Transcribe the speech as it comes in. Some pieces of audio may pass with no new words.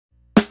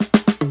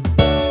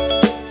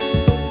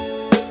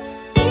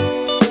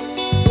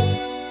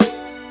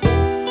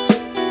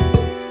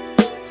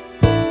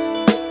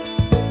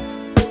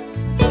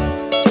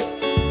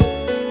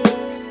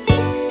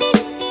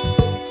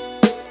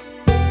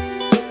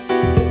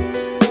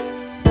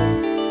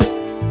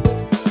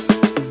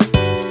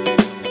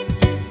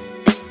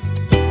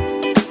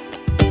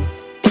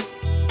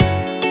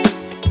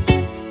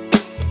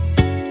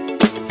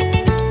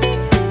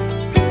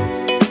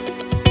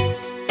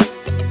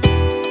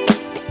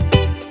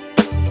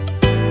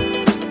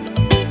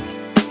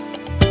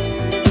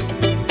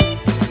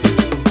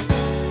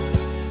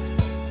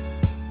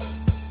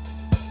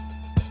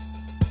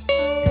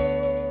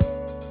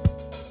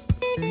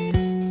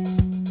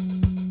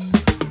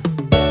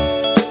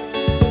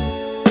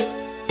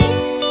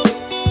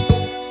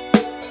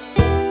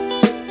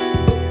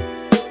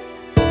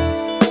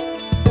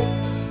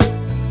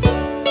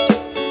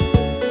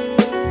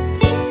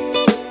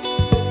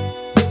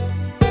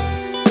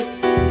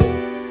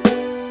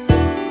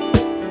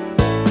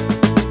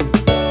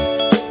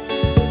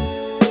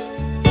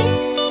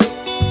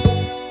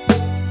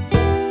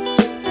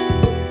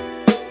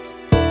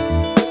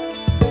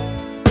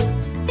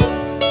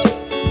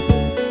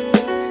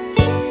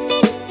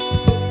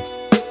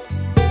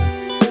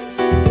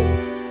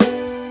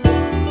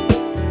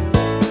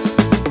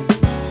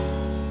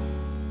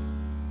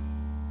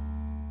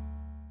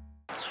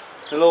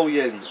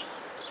Jelle,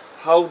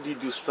 how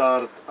did you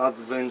start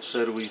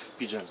adventure with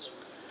pigeon?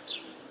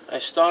 I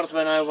started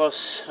when I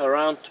was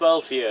around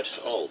 12 years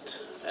old,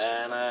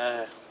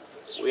 and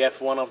we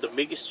have one of the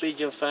biggest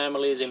pigeon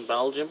families in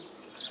Belgium.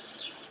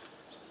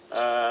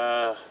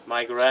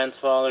 My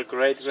grandfather,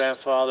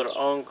 great-grandfather,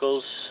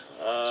 uncles,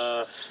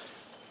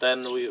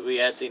 then we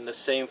had in the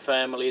same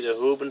family the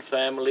Huben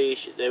family.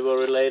 They were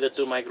related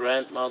to my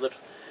grandmother.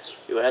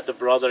 You had the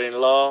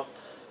brother-in-law,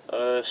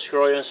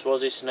 Schroyens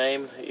was his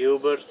name,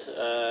 Hubert.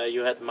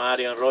 You had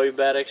Marian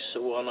Roybergs,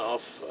 one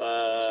of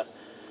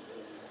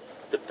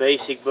the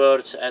basic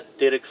birds at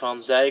Dirk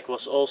van Dijk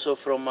was also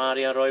from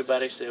Marian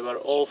Roybergs. They were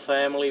all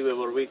family. We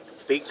were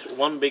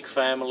one big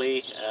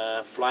family,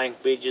 flying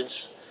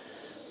pigeons.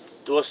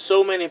 There was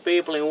so many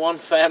people in one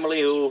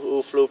family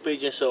who flew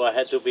pigeons, so I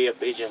had to be a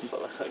pigeon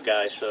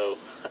guy. So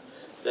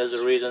that's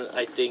the reason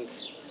I think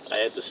I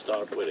had to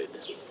start with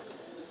it.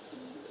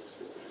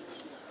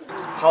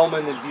 How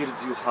many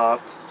birds you had,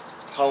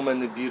 how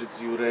many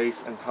birds you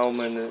raise, and how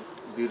many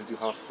birds you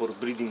have for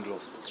breeding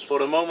loft? For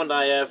the moment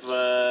I have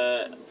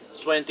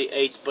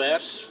 28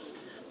 pairs,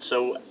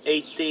 so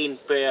 18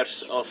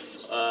 pairs of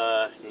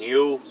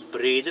new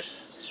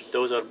breeders.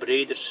 Those are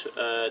breeders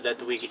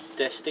that we get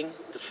testing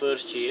the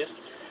first year.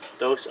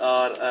 Those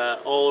are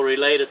all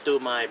related to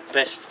my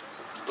best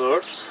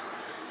birds,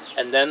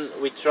 and then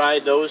we try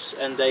those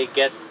and they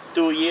get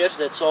 2 years,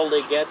 that's all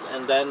they get,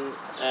 and then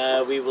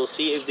we will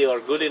see if they are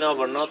good enough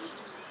or not,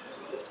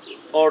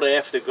 or they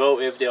have to go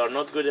if they are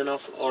not good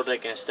enough, or they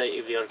can stay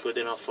if they are good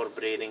enough for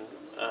breeding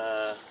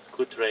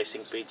good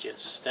racing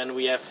pigeons. Then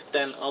we have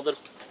 10 other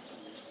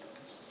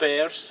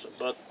pairs,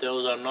 but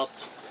those are not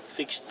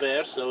fixed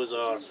pairs, those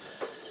are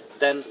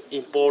 10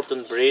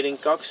 important breeding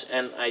cocks,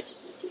 and I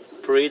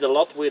breed a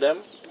lot with them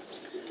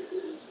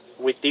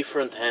with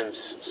different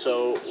hens.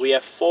 So we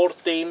have 4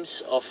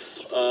 teams of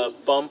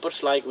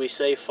bumpers, like we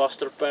say,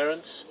 foster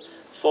parents,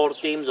 4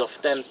 teams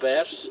of 10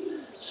 pairs,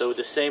 so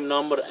the same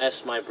number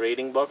as my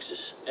breeding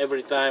boxes.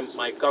 Every time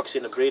my cocks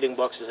in the breeding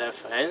boxes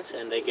have hens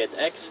and they get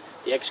eggs,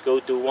 the eggs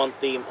go to one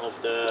team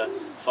of the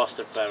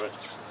foster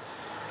parents.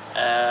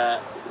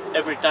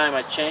 Every time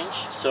I change,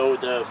 so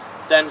the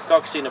 10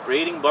 cocks in the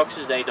breeding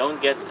boxes, they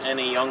don't get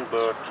any young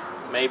bird.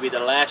 Maybe the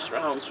last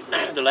round,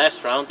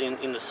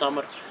 in the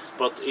summer,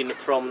 but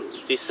from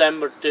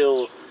December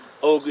till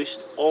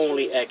August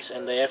only eggs,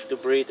 and they have to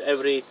breed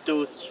every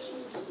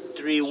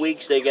 2-3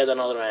 weeks. They get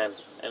another hen,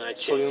 and I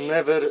change. So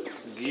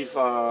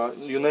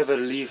you never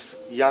leave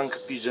young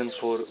pigeon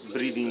for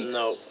breeding?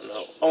 No,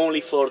 no. Only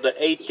for the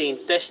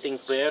 18 testing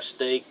pairs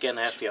they can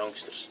have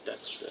youngsters.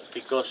 That's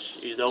because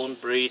you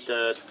don't breed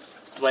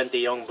 20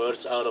 young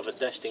birds out of a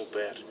testing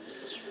pair.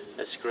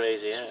 That's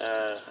crazy.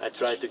 I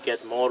try to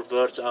get more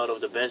birds out of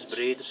the best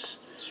breeders.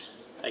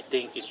 I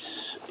think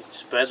it's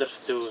better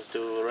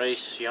to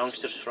raise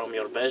youngsters from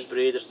your best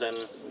breeders than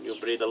you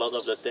breed a lot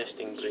of the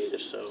testing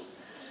breeders. So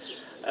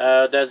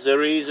that's the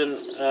reason.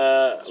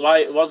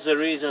 What's the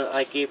reason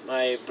I keep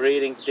my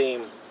breeding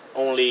team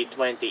only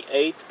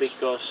 28?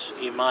 Because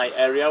in my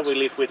area we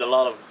live with a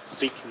lot of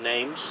big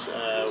names,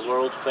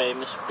 world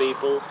famous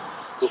people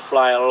who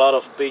fly a lot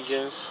of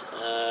pigeons.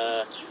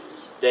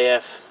 They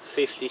have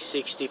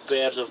 50-60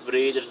 pairs of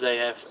breeders, they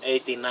have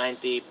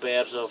 80-90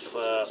 pairs of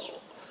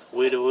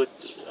widowhood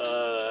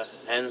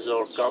hens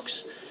or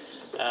cocks.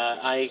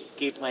 I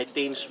keep my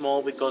team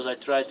small because I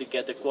try to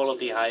get the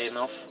quality high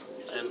enough,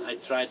 and I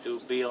try to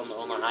be on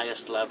the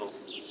highest level.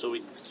 So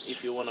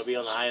if you want to be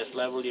on the highest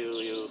level,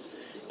 you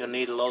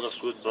need a lot of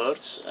good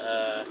birds.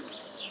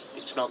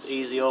 It's not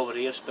easy over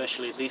here,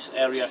 especially this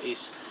area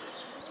is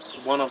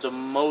one of the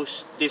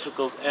most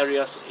difficult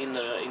areas in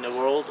the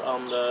world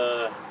on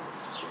the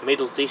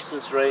middle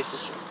distance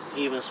races,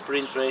 even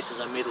sprint races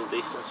and middle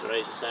distance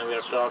races. Then we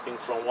are talking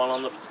from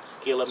 100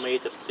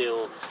 kilometers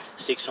till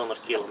 600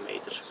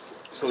 kilometers.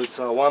 So it's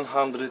a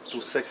 100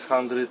 to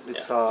 600,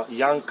 it's a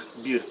young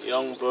bird.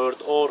 Young bird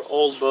or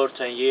old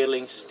birds and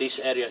yearlings. This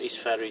area is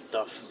very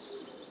tough,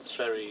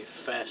 very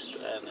fast,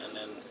 and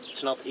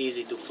it's not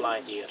easy to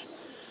fly here,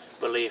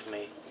 believe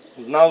me.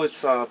 Now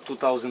it's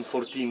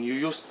 2014, you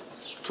used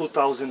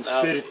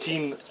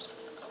 2013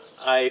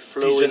 I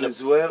flew pigeon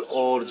as well,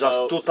 or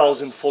just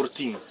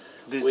 2014?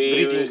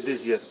 Breeding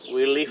this year?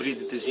 We lived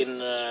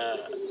in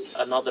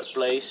another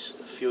place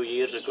a few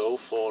years ago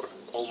for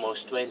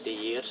almost 20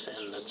 years,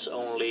 and it's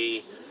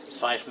only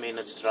 5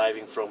 minutes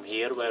driving from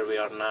here where we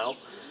are now.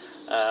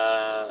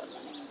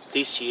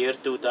 This year,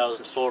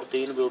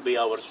 2014, will be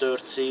our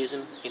 3rd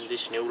season in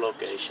this new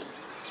location.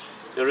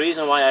 The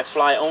reason why I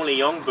fly only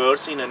young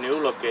birds in a new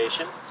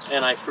location,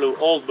 and I flew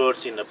old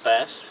birds in the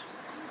past,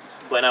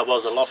 when I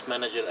was a loft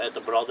manager at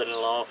the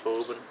brother-in-law of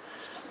Huben,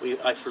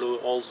 I flew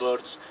old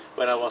birds.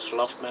 When I was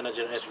loft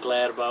manager at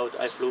Clairbout,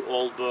 I flew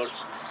old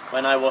birds.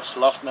 When I was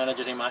loft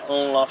manager in my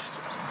own loft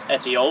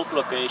at the old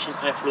location,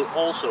 I flew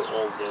also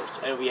old birds.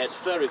 And we had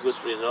very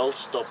good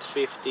results, top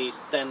 50,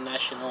 10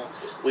 national.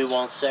 We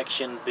won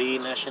section B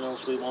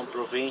nationals, we won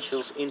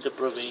provincials,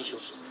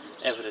 inter-provincials,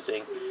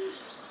 everything.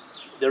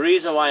 The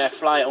reason why I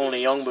fly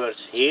only young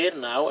birds here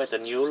now at a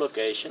new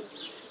location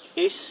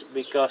is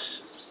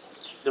because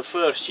the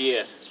first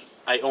year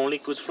I only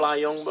could fly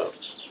young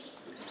birds,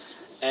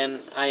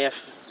 and I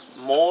have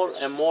more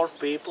and more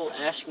people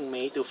asking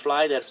me to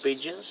fly their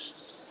pigeons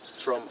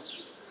from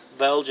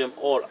Belgium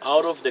or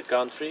out of the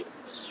country,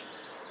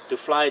 to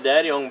fly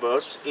their young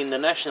birds in the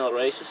national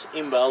races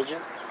in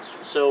Belgium.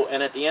 So,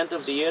 and at the end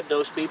of the year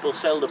those people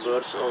sell the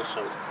birds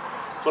also.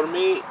 For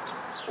me,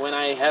 when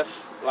I have,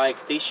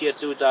 like this year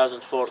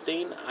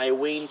 2014, I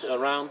weaned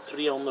around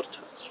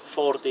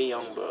 340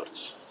 young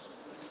birds.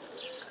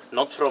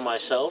 Not from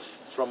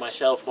myself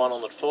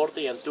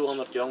 140 and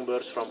 200 young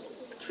birds from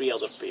 3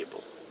 other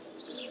people.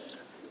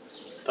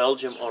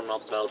 Belgium or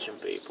not Belgian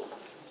people.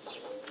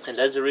 And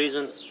that's the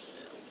reason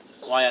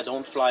why I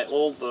don't fly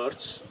all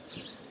birds,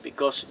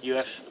 because you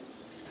have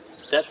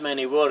that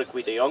many work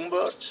with the young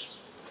birds.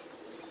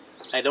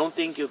 I don't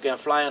think you can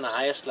fly on the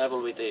highest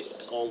level with the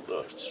old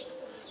birds.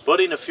 But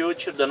in the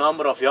future the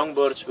number of young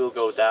birds will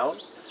go down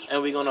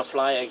and we're gonna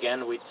fly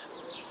again with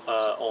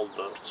old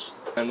birds.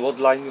 And what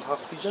line you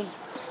have, Pigeon?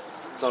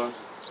 So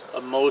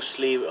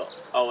Mostly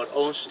our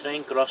own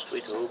strain crossed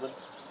with Ruben.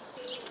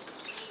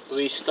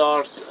 We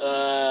start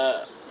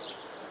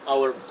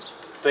our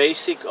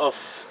basic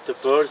of the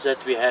birds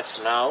that we have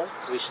now.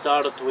 We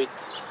started with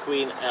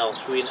Queen L.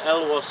 Queen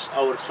L was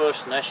our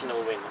first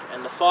national winner,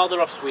 and the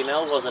father of Queen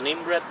L was an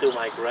inbred to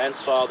my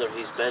grandfather,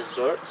 his best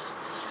birds,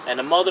 and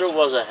the mother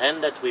was a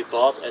hen that we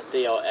bought at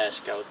Thea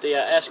Askout.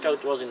 Thea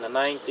Askout was in the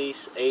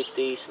 90s,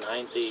 80s,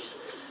 90s,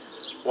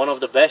 one of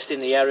the best in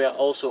the area,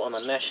 also on the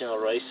national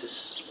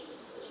races,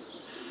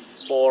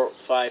 400,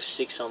 500,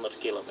 600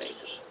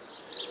 kilometers.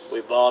 We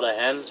bought a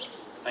hen,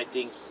 I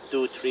think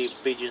 2-3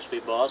 pigeons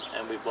we bought,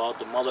 and we bought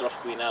the mother of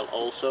Queen L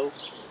also.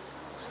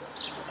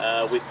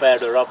 We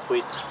paired her up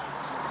with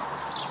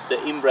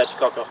the inbred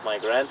cock of my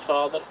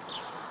grandfather,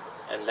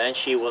 and then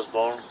she was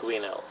born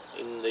Queen L.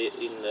 In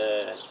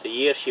the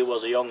year she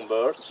was a young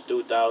bird,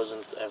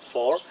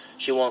 2004,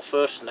 she won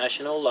first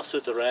national, La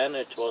Souterraine.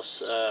 It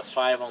was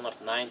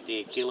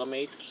 590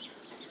 kilometers,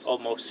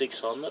 almost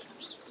 600.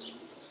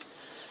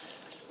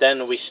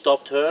 Then we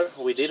stopped her,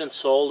 we didn't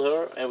sold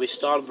her, and we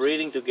started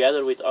breeding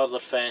together with other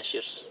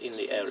fanciers in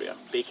the area.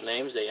 Big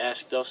names, they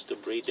asked us to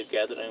breed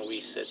together and we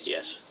said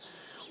yes.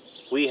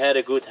 We had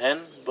a good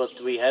hen,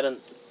 but we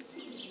hadn't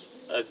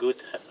a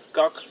good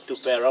cock to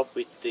pair up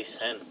with this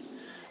hen.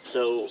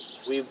 So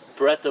we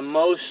bred the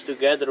most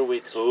together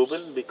with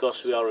Ruben,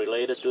 because we are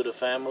related to the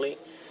family.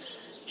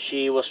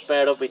 She was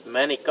paired up with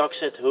many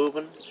cocks at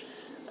Ruben.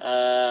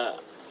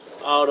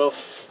 Out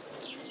of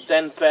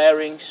 10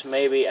 pairings,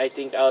 maybe I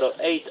think out of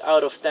 8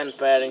 out of 10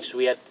 pairings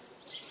we had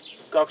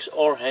cocks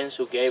or hens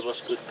who gave us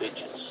good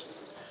pigeons.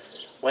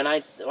 When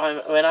I'm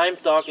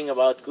talking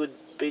about good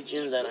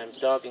pigeons, then I'm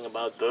talking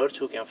about birds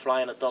who can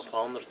fly in the top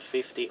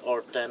 150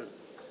 or 10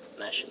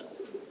 national,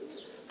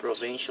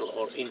 provincial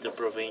or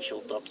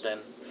interprovincial top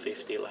 10,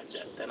 50 like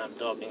that. Then I'm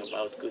talking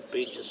about good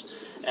pigeons,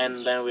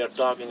 and then we are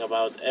talking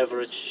about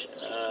average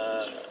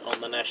on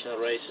the national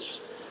races,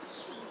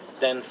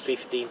 10,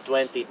 15,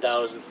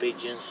 20,000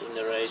 pigeons in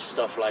the race,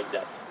 stuff like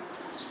that.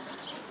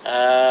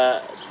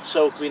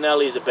 So Queen L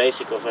is the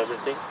basic of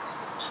everything,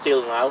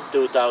 still now,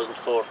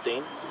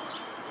 2014.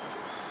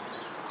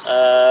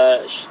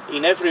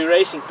 In every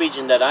racing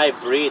pigeon that I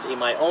breed in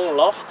my own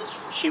loft,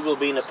 she will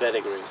be in a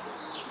pedigree.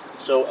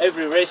 So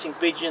every racing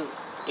pigeon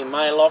in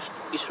my loft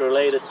is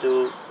related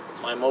to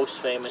my most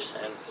famous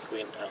hen,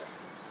 Queen L.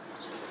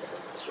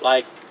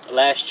 Like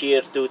last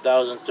year,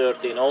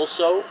 2013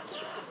 also,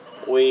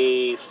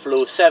 we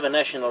flew 7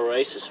 national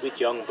races with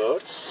young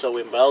birds. So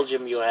in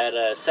Belgium you had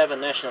 7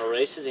 national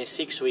races in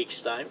 6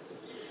 weeks time.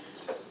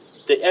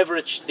 The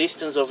average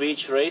distance of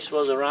each race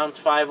was around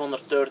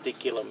 530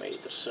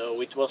 kilometers. So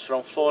it was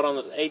from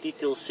 480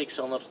 till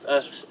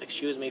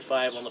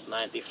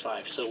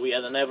 595. So we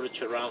had an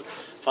average around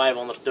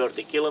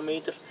 530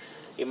 kilometers.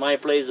 In my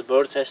place the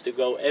birds has to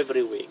go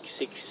every week,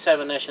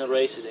 7 national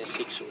races in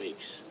 6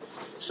 weeks.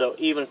 So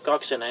even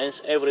cocks and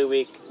hens, every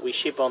week we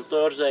ship on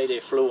Thursday, they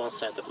flew on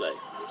Saturday.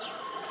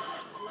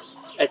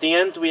 At the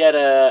end we had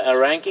a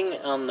ranking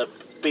on the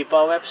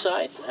PIPA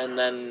website, and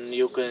then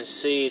you can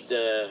see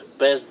the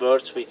best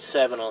birds with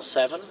 7 on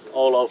 7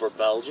 all over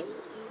Belgium.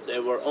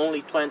 There were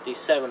only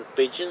 27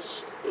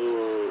 pigeons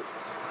who,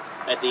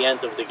 at the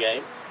end of the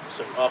game,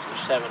 so after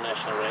 7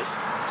 national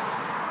races.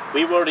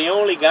 We were the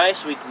only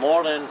guys with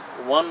more than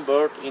 1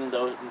 bird in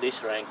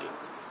this ranking.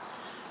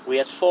 We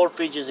had 4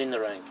 pigeons in the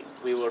ranking.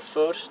 We were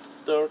 1st,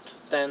 3rd,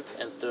 10th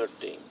and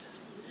 13th.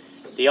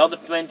 The other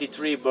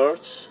 23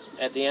 birds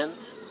at the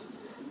end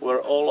were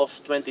all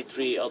of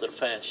 23 other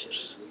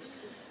fanciers.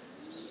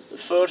 The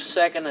 1st,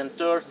 2nd and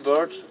 3rd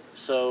bird,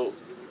 so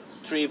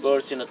 3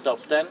 birds in the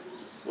top 10,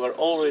 were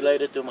all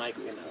related to my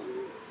Queen L.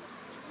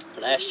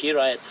 Last year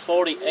I had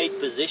 48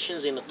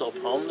 positions in the top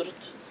 100,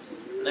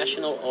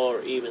 national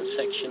or even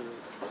section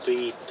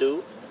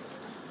B2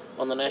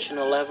 on the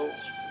national level.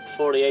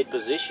 48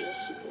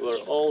 positions were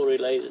all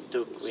related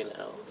to Queen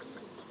L.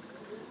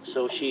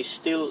 So she's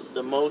still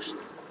the most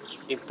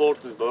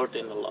important bird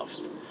in the loft.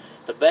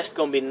 The best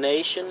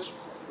combination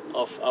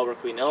of our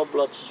Queenel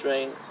blood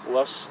strain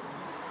was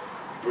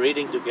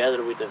breeding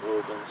together with the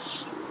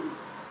Hubans.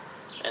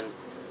 And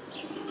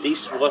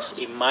this was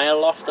in my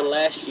loft the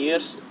last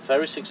years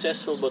very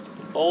successful, but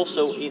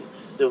also in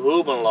the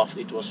Huben loft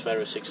it was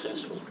very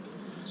successful.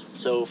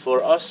 So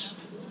for us,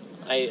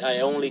 I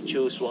only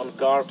choose one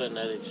card, and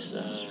that is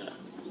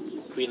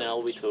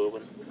Queenel with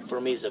Huben. For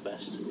me it's the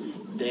best.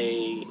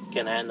 They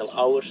can handle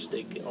hours,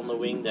 on the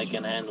wing, they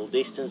can handle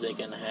distance, they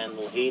can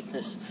handle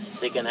heatness,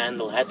 they can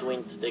handle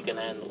headwind, they can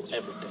handle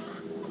everything.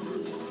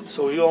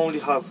 So you only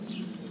have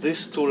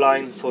this two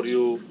line for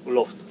you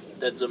loft?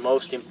 That's the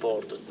most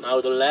important.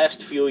 Now the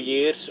last few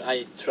years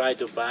I try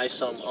to buy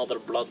some other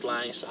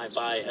bloodlines. I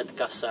buy at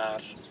Cassar,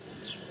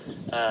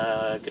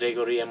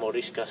 Gregory and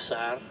Maurice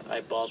Cassar.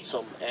 I bought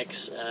some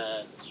eggs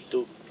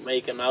to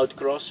make an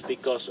outcross,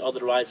 because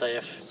otherwise I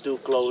have too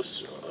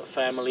close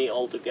family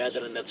all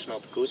together and that's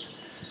not good.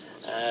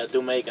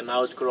 To make an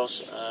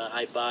outcross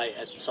I buy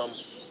at some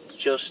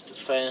just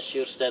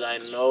fanciers that I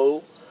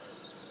know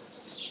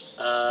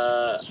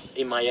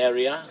in my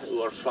area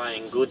who are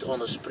flying good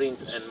on a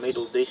sprint and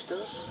middle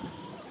distance.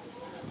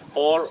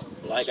 Or,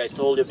 like I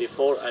told you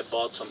before, I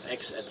bought some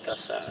eggs at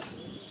Cassar.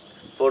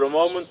 For the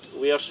moment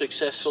we are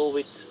successful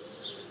with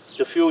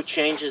the few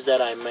changes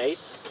that I made.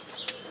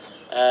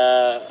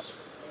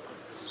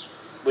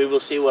 We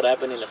will see what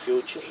happens in the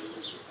future.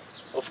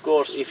 Of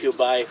course, if you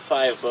buy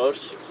 5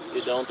 birds,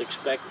 you don't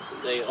expect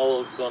they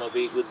all gonna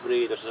be good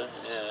breeders.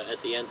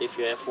 At the end, if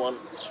you have 1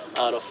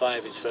 out of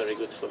 5, it's very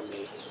good for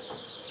me.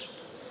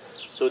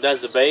 So that's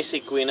the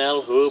basic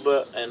Queenel,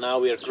 Hube, and now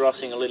we are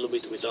crossing a little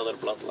bit with other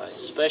bloodlines,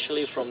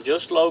 especially from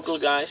just local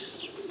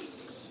guys,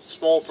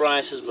 small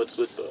prices but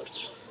good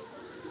birds.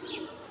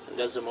 And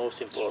that's the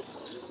most important.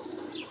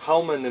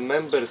 How many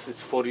members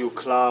it's for your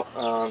club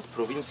and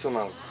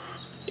provincial?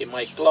 In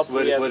my club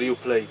where you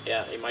play?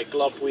 Yeah, in my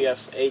club we have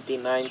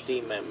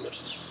 80-90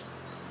 members.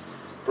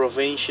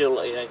 Provincial,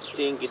 I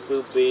think it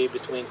will be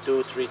between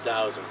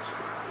 2,000–3,000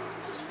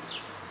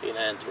 in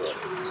Antwerp.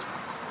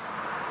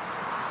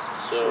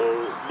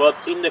 So, but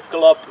in the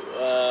club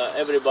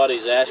everybody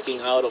is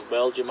asking out of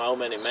Belgium how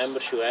many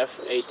members you have.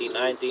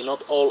 80-90.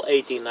 Not all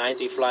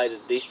 80-90 fly the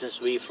distance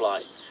we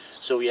fly.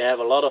 So you have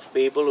a lot of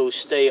people who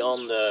stay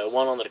on the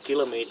 100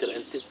 kilometer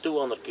and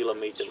 200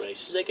 kilometer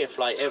races. They can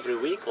fly every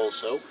week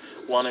also,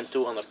 100 and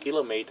 200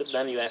 kilometer.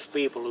 Then you have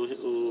people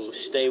who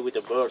stay with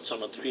the birds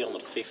on a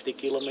 350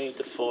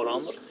 kilometer,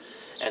 400.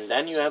 And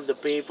then you have the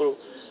people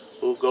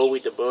who go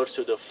with the birds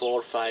to the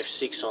 400, 500,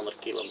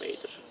 600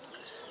 kilometer.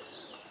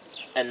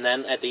 And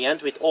then at the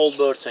end, with all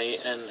birds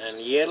and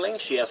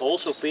yearlings, you have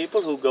also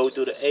people who go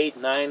to the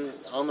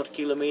 800–900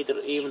 kilometer,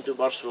 even to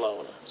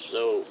Barcelona.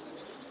 So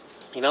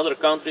in other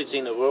countries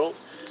in the world,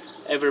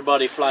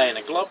 everybody fly in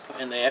a club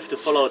and they have to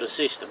follow the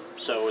system.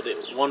 So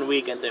one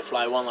weekend they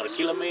fly 100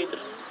 kilometer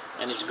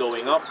and it's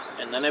going up,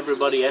 and then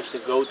everybody has to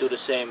go to the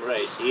same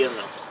race. Here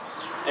not.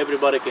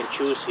 Everybody can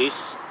choose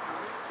his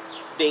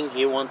thing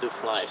he want to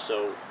fly.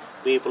 So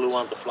people who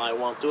want to fly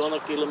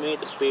 100–200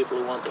 kilometer, people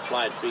who want to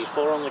fly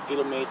 300–400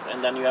 kilometer,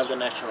 and then you have the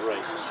national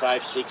races,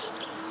 500,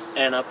 600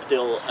 and up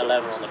till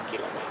 1100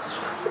 kilometers.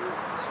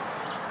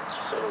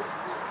 So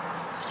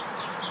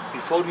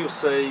before you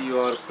say you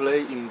are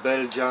playing in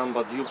Belgium,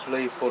 but you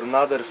play for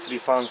another free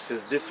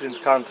fancies,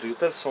 different country, you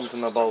tell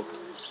something about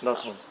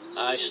that one.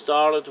 I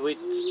started with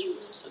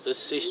the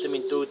system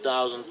in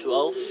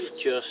 2012,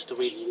 just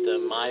with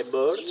my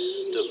birds,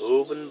 the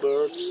Huben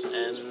birds,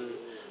 and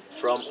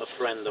from a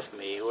friend of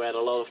me who had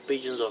a lot of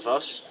pigeons of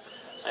us.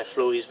 I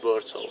flew his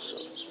birds also.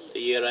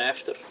 The year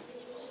after,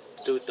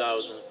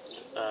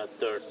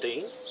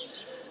 2013,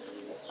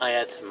 I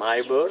had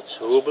my birds,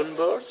 Huben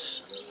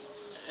birds,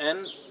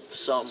 and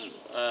some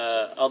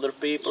other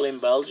people in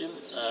Belgium,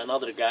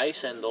 another guy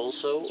sent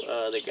also,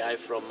 the guy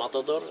from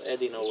Matador,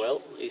 Eddie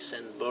Noel, he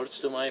sent birds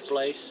to my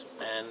place,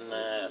 and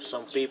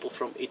some people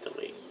from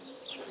Italy.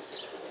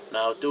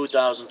 Now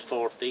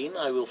 2014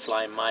 I will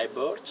fly my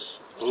birds,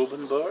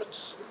 Huben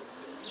birds.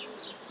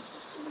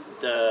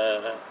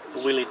 The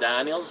Willie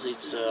Daniels,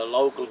 it's a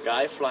local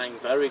guy flying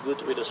very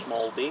good with a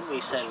small team. He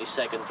sent his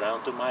second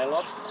round to my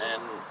loft,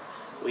 and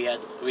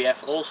we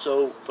have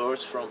also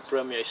birds from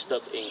Premier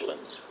Stud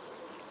England.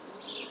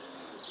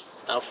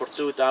 Now for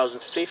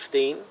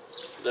 2015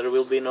 there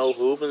will be no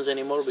Hubens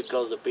anymore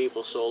because the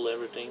people sold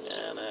everything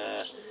and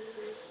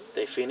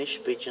they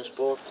finished Pigeon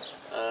Sport.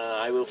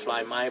 I will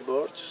fly my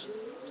birds.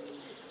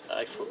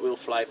 I will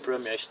fly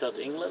Premier Stud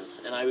England,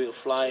 and I will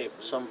fly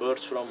some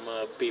birds from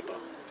Pipa.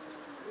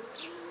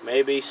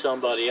 Maybe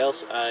somebody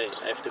else, I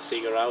have to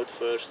figure out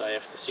first, I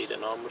have to see the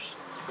numbers.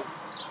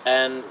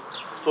 And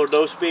for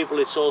those people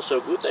it's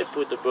also good, they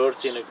put the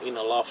birds in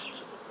a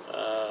loft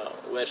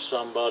where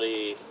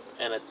somebody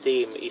and a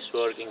team is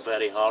working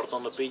very hard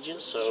on the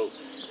pigeons. So,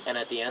 and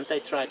at the end they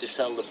try to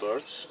sell the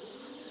birds.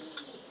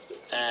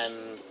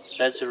 And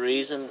that's the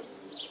reason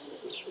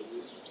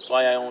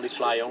why I only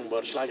fly young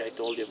birds, like I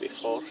told you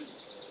before.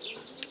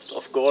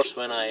 Of course,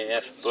 when I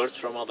have birds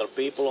from other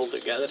people all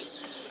together,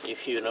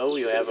 if you know,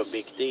 you have a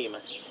big team.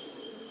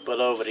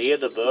 But over here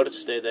the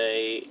birds,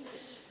 they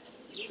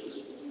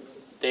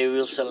they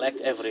will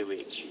select every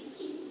week.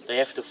 They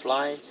have to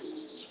fly,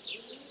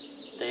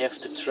 they have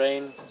to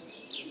train.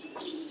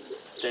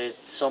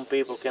 Some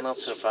people cannot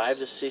survive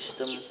the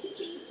system.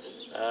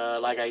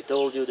 Like I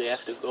told you, they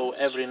have to go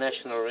every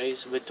national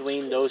race.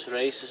 Between those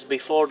races,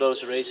 before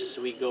those races,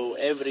 we go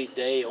every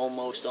day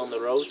almost on the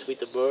road with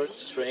the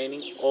birds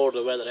training, or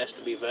the weather has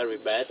to be very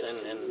bad,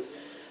 and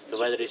the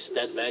weather is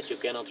that bad you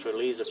cannot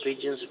release the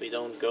pigeons. We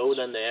don't go,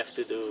 then they have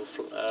to do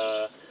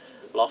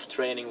loft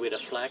training with a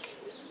flag.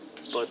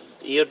 But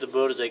here the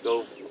birds, they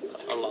go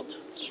a lot.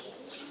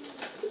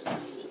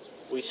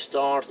 We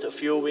start a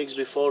few weeks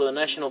before the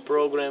national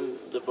program.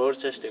 The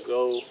birds has to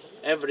go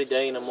every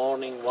day in the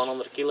morning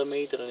 100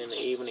 kilometers and in the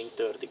evening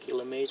 30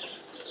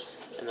 kilometers.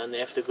 And then they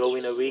have to go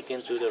in a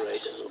weekend to the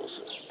races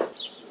also.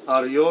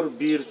 Are your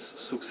birds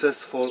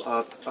successful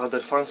at other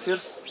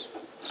fanciers?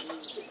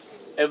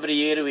 Every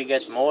year we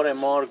get more and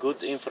more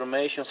good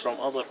information from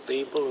other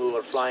people who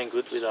are flying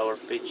good with our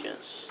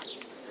pigeons.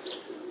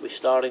 We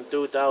started in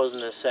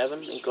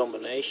 2007 in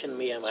combination,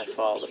 me and my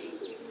father.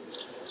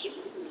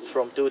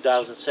 From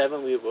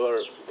 2007 we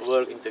were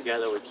working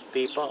together with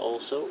Pipa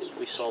also.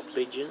 We sold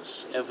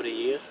pigeons every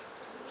year,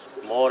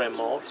 more and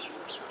more,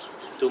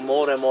 to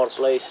more and more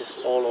places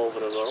all over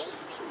the world.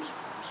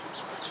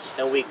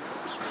 And we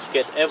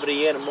get every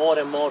year more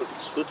and more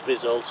good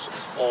results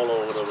all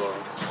over the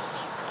world.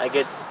 I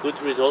get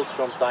good results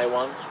from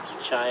Taiwan,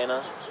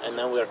 China, and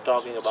then we are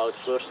talking about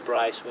first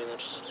prize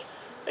winners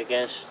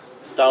against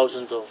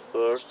thousands of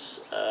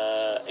birds,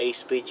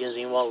 ace pigeons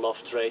in one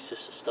loft races,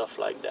 stuff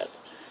like that.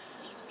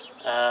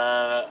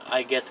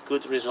 I get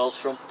good results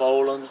from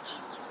Poland,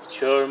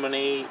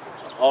 Germany,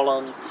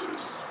 Holland,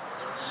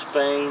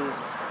 Spain,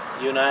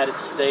 United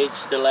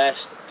States. The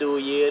last 2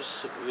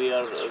 years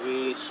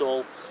we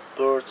sold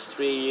birds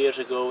 3 years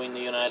ago in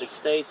the United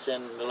States,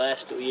 and the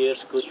last 2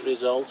 years good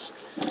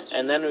results.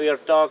 And then we are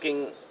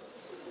talking,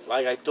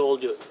 like I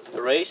told you,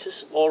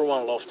 races or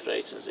one loft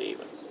races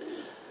even.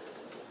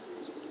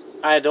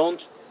 I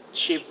don't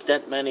ship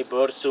that many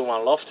birds to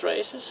one loft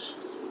races,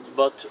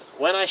 but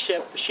when I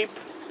ship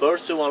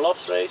birds to one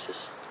loft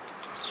races,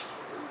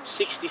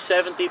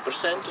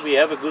 60–70% we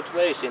have a good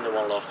race in the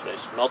one loft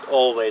race. Not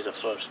always a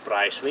first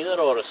prize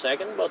winner or a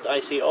second, but I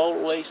see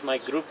always my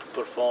group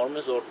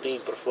performance or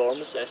team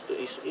performance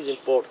is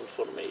important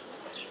for me.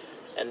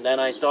 And then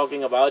I'm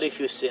talking about if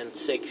you send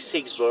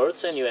six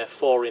birds and you have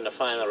 4 in the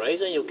final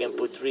race and you can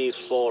put 3,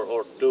 4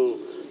 or 2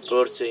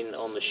 birds in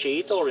on the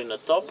sheet or in the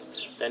top,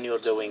 then you're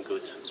doing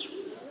good.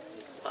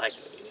 Like,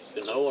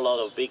 you know, a lot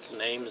of big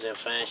names and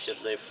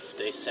fanciers,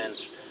 they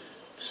send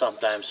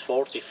sometimes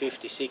 40,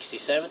 50, 60,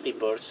 70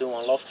 birds to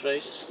one loft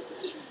races.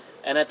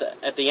 And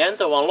at the end,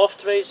 the one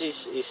loft race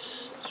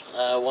is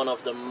one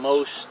of the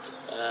most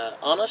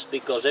honest,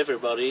 because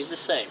everybody is the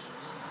same.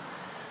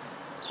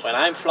 When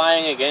I'm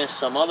flying against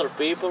some other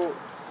people,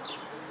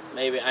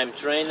 maybe I'm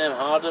training them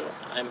harder,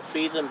 I'm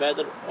feeding them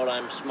better, or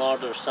I'm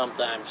smarter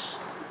sometimes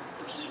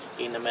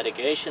in the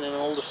medication and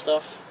all the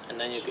stuff, and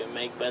then you can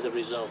make better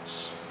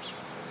results.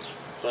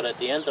 But at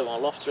the end, the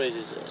one loft race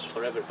is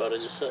for everybody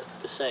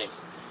the same.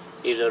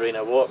 Either in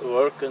a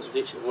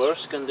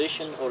worse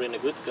condition or in a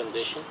good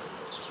condition,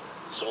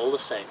 it's all the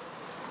same.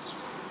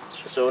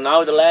 So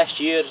now this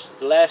year,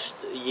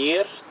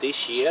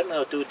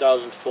 now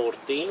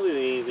 2014,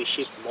 we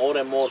ship more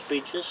and more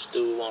pigeons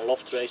to one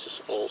loft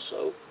races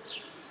also.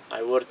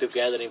 I work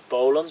together in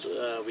Poland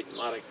with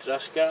Marek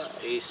Traska.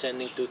 He's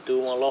sending to 2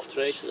 one loft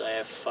races. I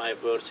have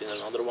 5 birds in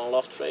another one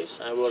loft race.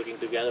 I'm working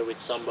together with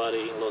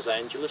somebody in Los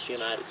Angeles,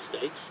 United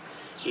States.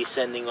 He's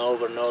sending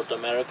over North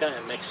America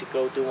and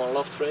Mexico to one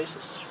loft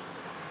races.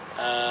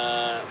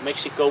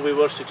 Mexico, we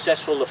were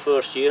successful the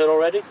first year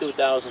already,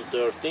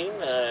 2013.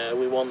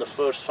 We won the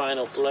first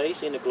final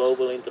place in the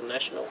Global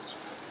International.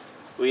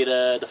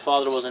 The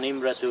father was an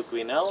inbred to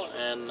Guinel,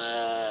 and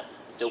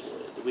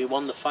we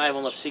won the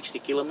 560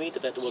 kilometer.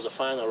 That was the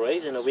final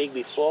race, and a week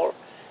before,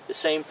 the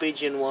same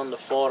pigeon won the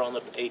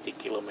 480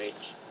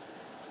 kilometers.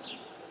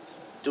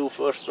 2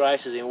 first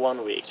prizes in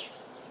 1 week.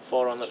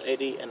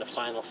 480 and the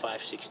final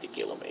 560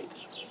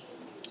 kilometers.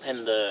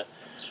 And the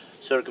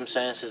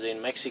circumstances in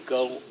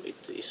Mexico,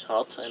 it is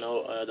hot, I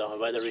know the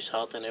weather is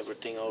hot and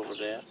everything over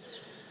there.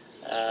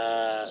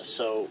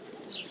 So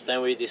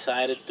then we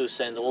decided to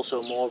send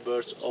also more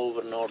birds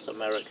over North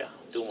America,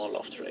 2 more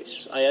loft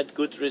races. I had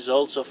good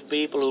results of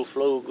people who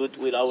flew good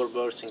with our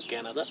birds in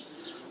Canada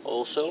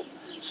also.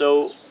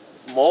 So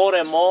more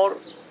and more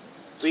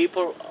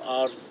people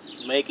are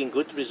making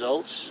good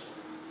results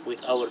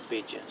with our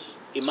pigeons.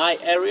 In my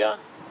area,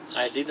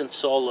 I didn't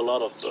sold a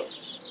lot of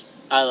birds.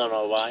 I don't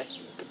know why.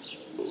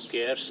 Who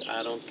cares?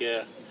 I don't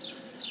care.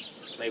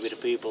 Maybe the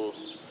people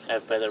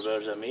have better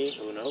birds than me,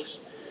 who knows.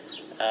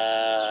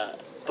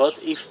 But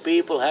if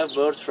people have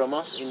birds from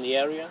us in the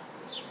area,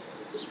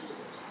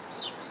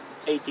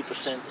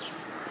 80%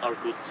 are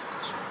good,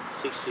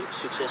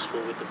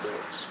 successful with the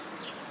birds.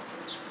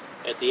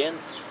 At the end,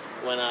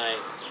 when I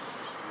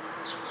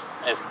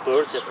have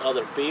birds at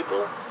other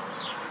people,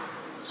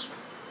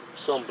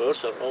 some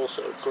birds are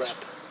also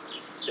crap.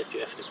 that you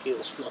have to kill,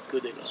 not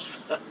good enough.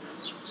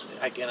 So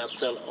I cannot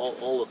sell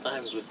all the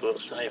time good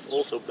birds. I have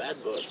also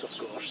bad birds, of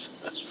course.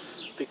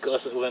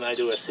 Because when I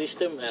do a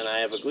system and I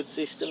have a good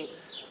system,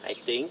 I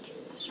think,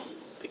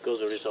 because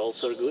the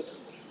results are good,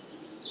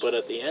 but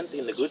at the end,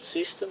 in the good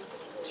system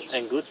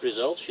and good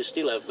results, you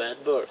still have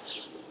bad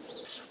birds.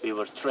 We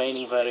were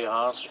training very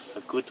hard,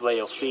 a good way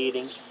of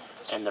feeding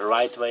and the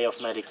right way of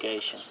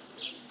medication.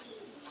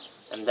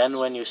 And then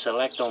when you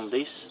select on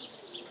this,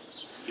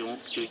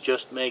 you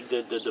just make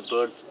the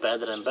bird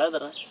better and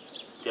better.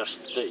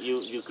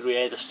 You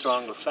create a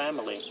stronger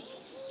family.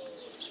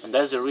 And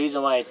that's the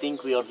reason why I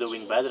think we are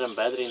doing better and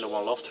better in the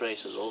one loft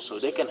races also.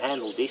 They can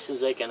handle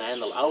distance, they can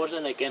handle hours,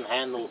 and they can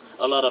handle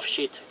a lot of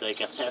shit they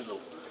can handle.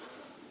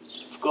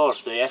 Of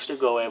course, they have to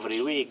go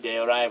every week. They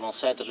arrive on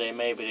Saturday,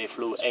 maybe they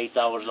flew 8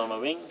 hours on a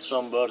wing,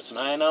 some birds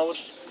 9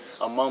 hours.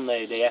 On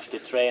Monday they have to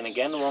train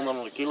again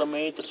 100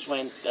 kilometers,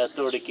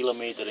 30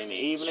 kilometers in the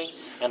evening.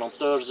 And on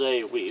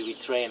Thursday we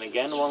train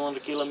again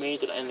 100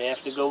 kilometers and they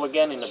have to go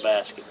again in the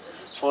basket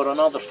for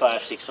another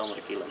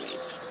 500-600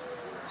 kilometers.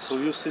 So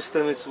your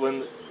system is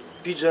when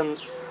Pigeon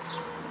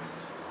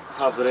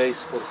have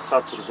race for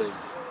Saturday,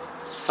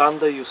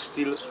 Sunday you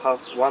still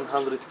have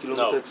 100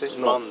 kilometer train?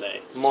 No,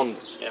 Monday.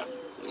 Monday. Yeah,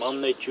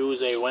 Monday,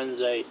 Tuesday,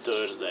 Wednesday,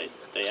 Thursday.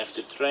 They have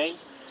to train.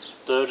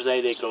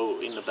 Thursday they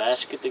go in the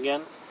basket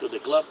again to the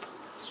club.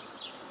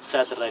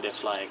 Saturday they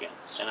fly again.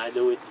 And I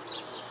do it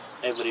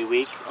every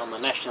week on the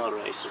national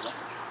races.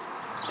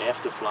 They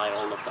have to fly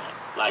all the time.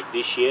 Like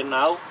this year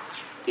now,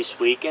 this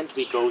weekend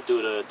we go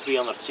to the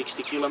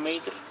 360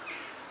 kilometer.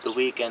 The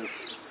weekend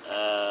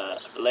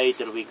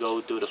later we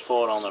go to the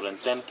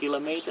 410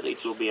 kilometer.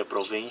 It will be a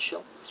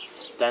provincial.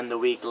 Then the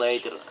week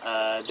later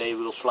they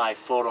will fly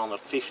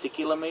 450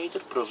 kilometer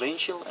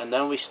provincial, and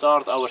then we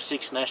start our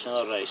 6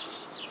 national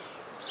races.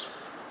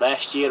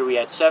 Last year we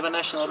had 7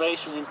 national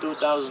races in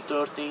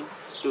 2013.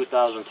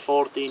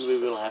 2014 we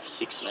will have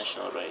 6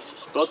 national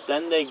races. But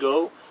then they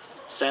go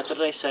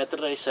Saturday,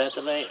 Saturday,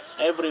 Saturday.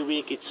 Every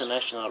week it's a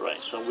national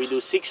race. So we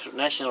do 6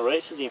 national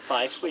races in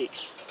 5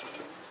 weeks.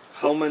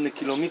 How many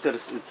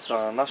kilometers it's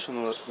a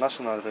national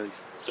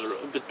race?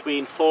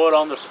 Between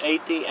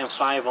 480 and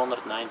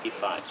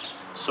 595.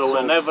 So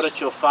an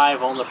average of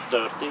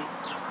 530.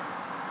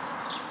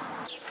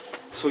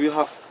 So you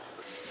have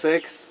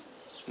 6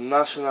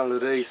 national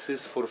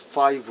races for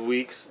 5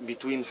 weeks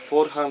between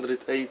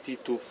 480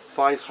 to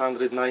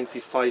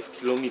 595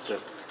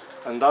 kilometers.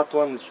 And that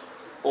one is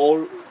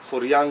all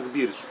for young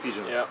birds,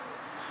 pigeon. Yeah.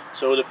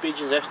 So the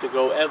pigeons have to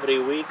go every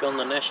week on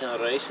the national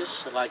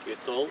races, like you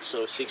told.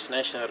 So 6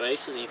 national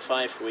races in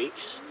 5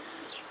 weeks.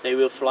 They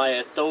will fly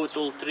a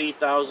total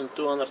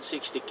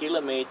 3,260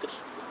 kilometers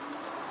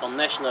on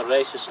national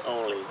races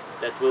only.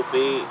 That will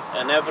be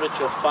an average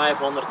of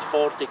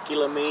 540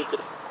 kilometers,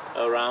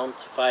 around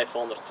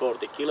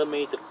 540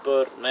 kilometers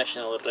per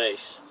national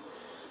race.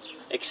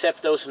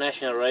 Except those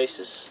national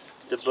races,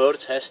 the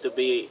birds has to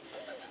be,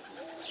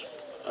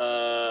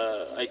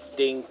 I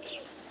think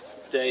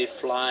they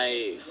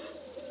fly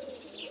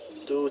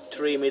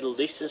 2-3 middle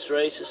distance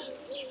races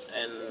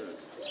and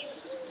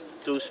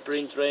 2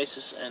 sprint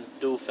races and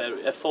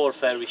 4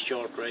 very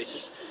short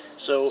races.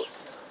 So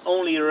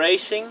only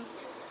racing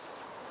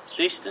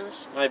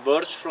distance, my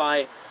birds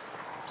fly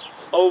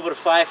over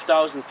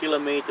 5,000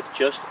 kilometers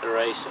just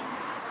racing.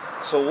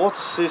 So what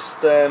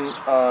system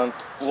and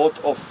what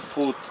of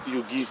food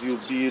you give your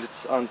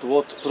birds and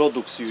what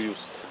products you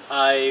use?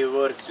 I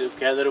work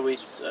together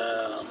with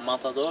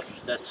Matador,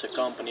 that's a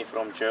company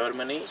from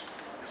Germany.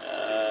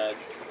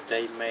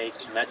 They make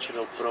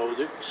natural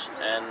products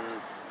and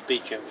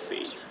pigeon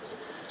feed.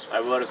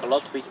 I work a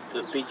lot with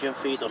the pigeon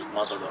feed of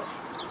Matador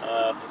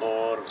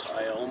for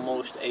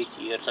almost 8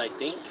 years, I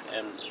think,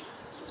 and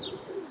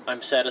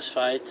I'm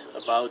satisfied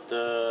about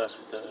the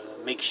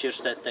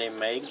mixtures that they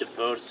make. The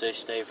birds, they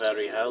stay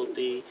very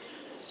healthy.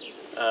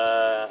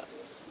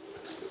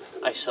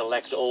 I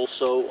select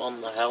also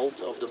on the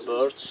health of the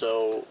birds,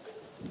 so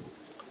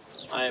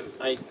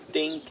I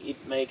think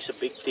it makes a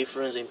big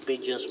difference in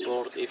pigeon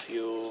sport if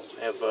you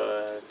have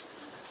a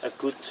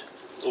good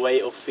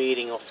way of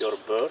feeding of your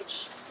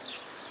birds.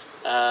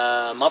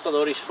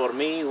 Matador is for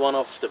me one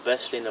of the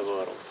best in the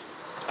world.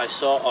 I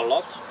saw a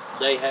lot.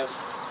 They have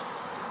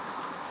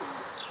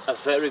a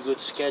very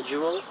good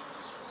schedule.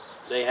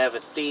 They have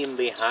a team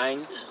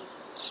behind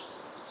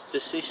the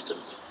system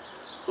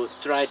who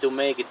try to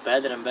make it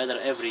better and better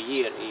every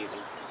year even.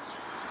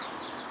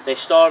 They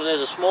started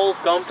as a small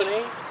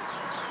company.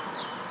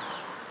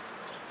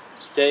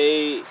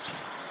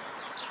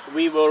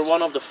 We were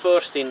one of the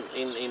first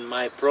in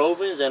my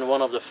province and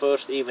one of the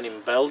first even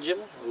in Belgium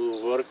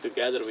who worked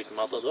together with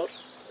Matador.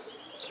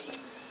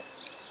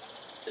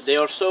 They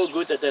are so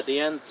good that at the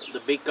end the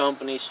big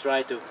companies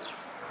try to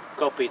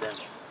copy them.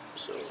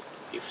 So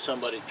if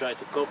somebody tries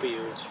to copy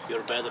you,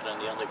 you're better than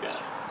the other guy.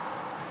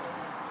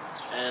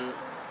 And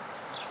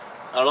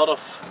a lot of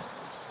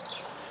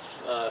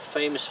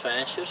famous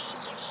fanciers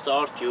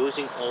start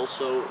using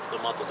also the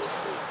Matador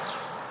food.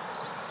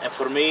 And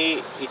for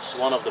me, it's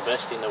one of the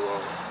best in the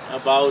world.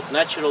 About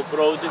natural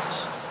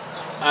products,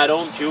 I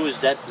don't use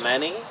that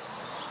many.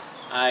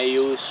 I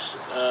use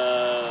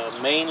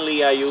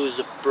mainly I use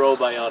the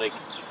probiotic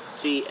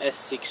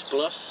TS6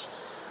 Plus.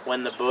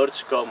 When the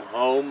birds come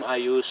home, I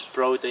use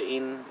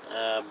protein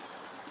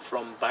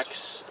from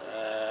Bax.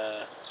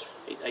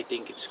 I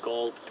think it's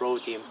called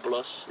Protein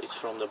Plus. It's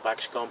from the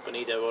Bax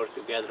company. They work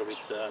together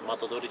with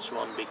Matador. It's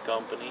one big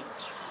company.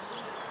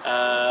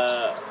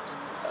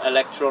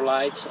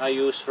 Electrolytes I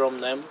use from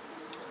them.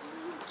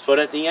 But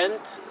at the end,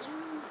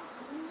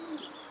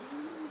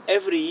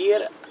 every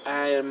year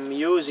I am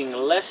using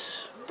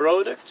less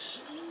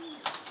products.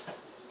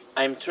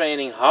 I'm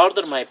training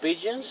harder my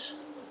pigeons.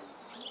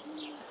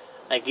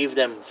 I give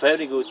them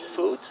very good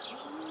food.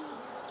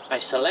 I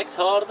select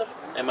harder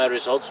and my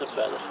results are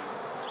better.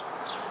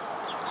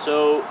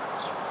 So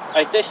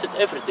I tested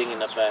everything in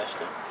the past,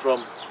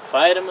 from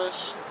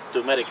vitamins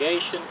to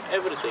medication,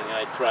 everything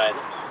I tried.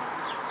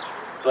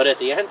 But at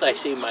the end I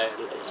see my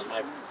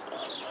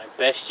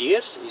best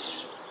years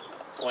is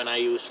when I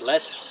use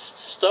less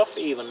stuff,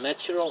 even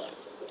natural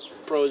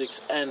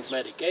products and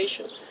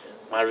medication.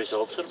 My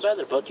results are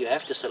better, but you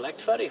have to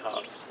select very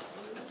hard.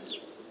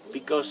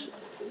 Because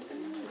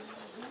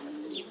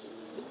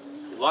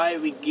why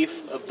we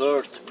give a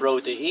bird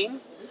protein?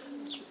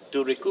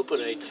 To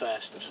recuperate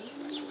faster.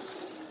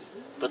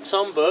 But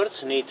some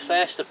birds need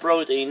faster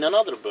protein than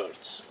other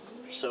birds.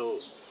 So,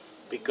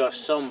 because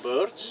some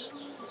birds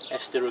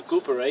has to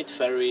recuperate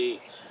very,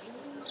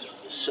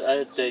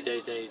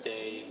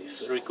 they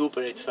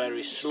recuperate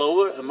very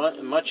slower,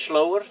 much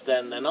slower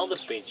than other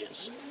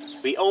pigeons.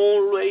 We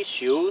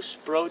always use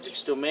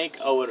products to make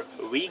our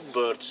weak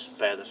birds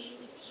better.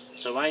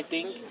 So I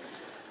think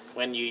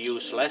when you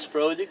use less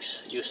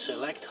products, you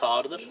select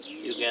harder,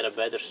 you get a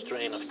better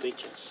strain of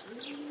pigeons.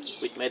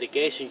 With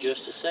medication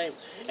just the same.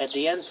 At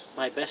the end,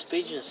 my best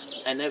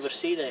pigeons, I never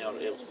see they are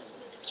ill.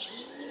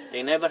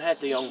 They never had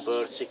the young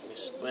bird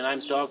sickness. When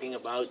I'm talking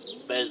about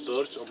best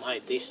birds on my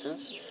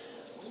distance,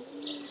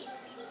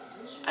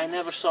 I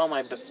never saw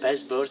my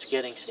best birds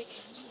getting sick.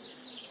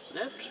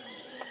 Never.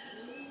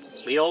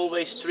 We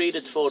always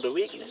treated for the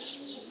weakness.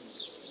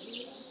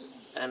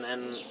 And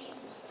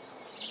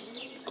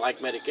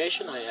like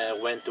medication, I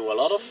went to a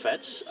lot of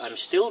vets. I'm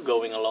still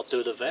going a lot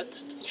to the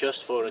vet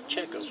just for a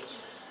checkup.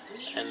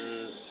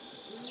 And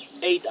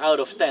 8 out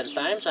of 10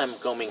 times I'm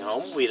coming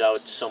home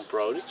without some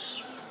products.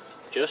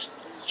 Just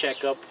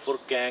check up for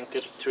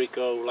canker,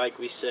 tricho, like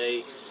we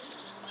say,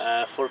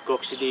 for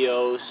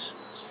coccidios,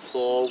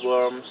 for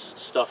worms,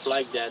 stuff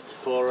like that,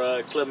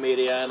 for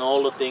chlamydia and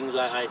all the things.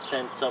 I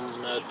sent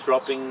some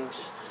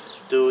droppings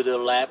to the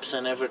labs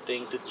and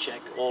everything to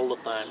check all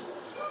the time.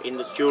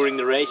 During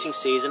the racing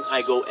season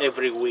I go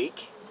every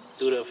week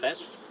to the vet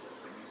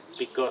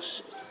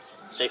because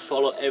they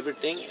follow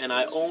everything, and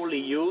I only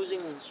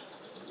using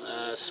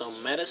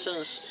some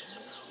medicines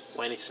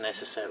when it's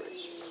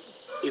necessary.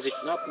 If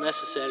it's not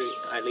necessary,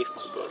 I leave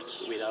my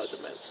birds without the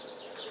medicine.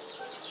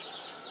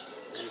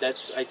 And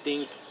that's, I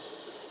think,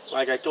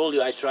 like I told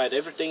you, I tried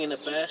everything in the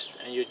past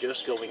and you're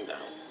just going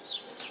down.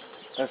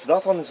 If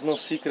that one is no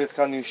secret,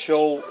 can you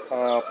show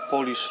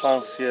Polish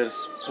fanciers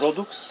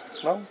products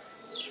now?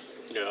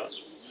 Yeah.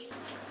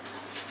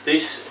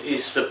 This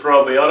is the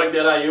probiotic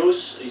that I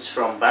use. It's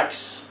from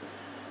Bax.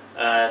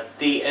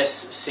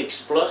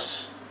 TS6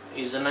 Plus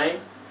is the name.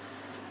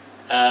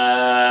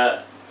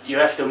 You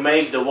have to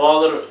make the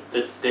water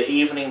the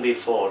evening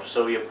before.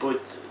 So you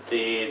put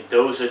the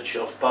dosage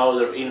of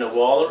powder in the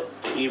water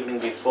the evening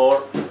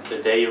before the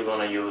day you're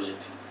gonna use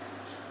it.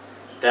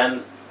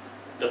 Then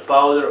the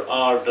powder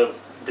are the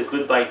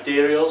good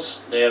bacterials.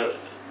 They're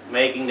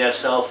making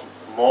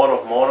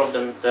more of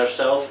them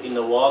themselves in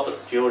the water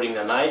during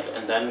the night,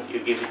 and then you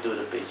give it to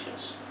the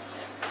pigeons.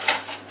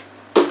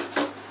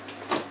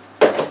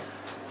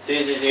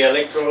 This is the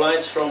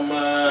electrolytes from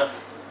the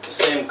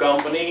same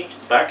company,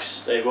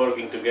 Bax. They're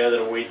working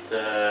together with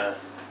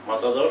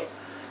Matador.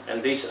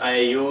 And this I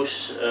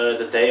use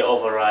the day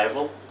of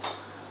arrival.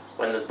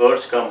 When the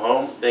birds come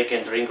home, they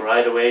can drink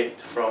right away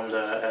from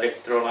the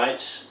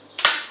electrolytes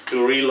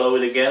to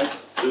reload again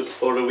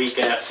for the week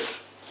after.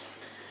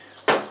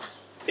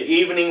 The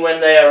evening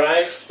when they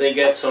arrive, they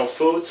get some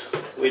food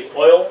with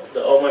oil,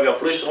 the omega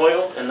plus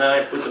oil, and then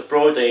I put the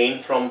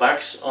protein from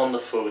Bax on the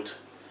food.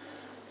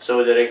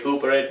 So they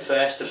recuperate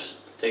faster,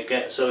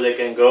 so they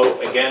can go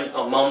again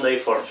on Monday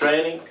for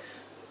training,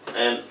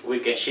 and we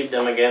can ship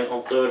them again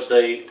on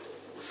Thursday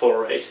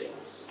for racing.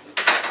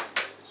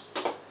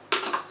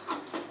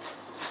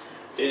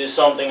 This is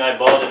something I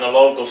bought in a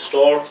local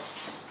store.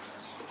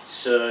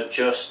 It's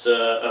just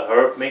a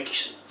herb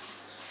mix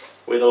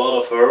with a lot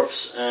of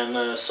herbs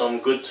and some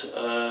good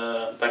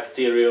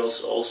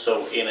bacterials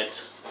also in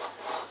it.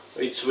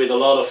 It's with a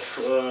lot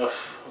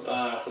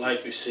of,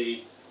 like you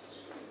see,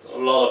 a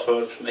lot of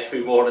herbs, maybe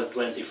more than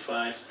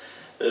 25.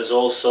 There's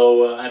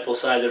also apple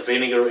cider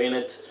vinegar in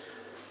it.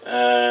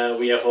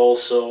 We have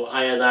also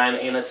iodine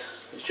in it.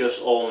 It's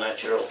just all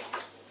natural.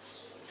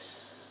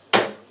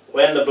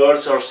 When the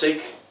birds are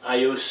sick, I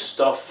use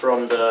stuff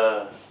from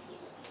the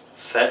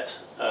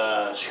vet,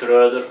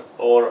 Schröder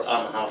or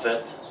Anha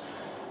vet.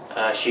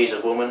 She's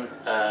a woman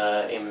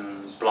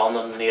in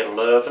Blanden near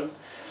Leuven.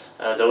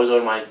 Those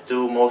are my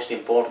two most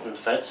important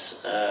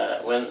vets.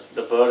 When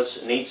the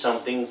birds need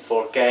something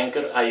for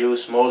kanker, I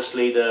use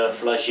mostly the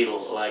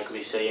flagil, like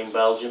we say in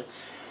Belgium.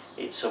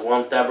 It's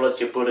one tablet,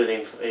 you put it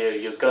in,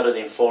 you cut it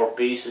in 4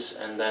 pieces,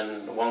 and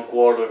then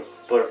 1/4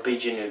 per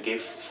pigeon you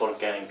give for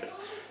kanker.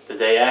 The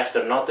day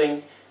after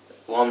nothing,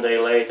 1 day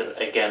later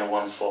again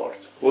 1/4.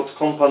 What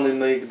company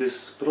make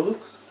this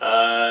product?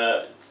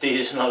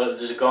 This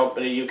is a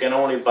company you can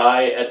only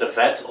buy at the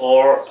vet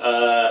or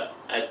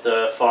at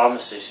the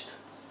pharmacist.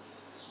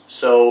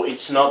 So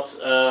it's not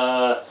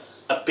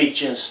a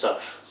pigeon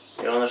stuff.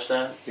 You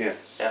understand? Yeah.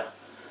 Yeah.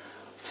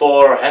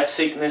 For head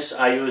sickness,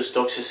 I use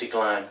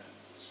doxycycline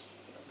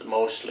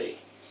mostly.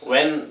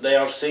 When they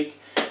are sick,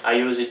 I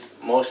use it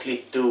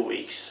mostly 2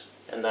 weeks,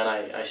 and then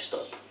I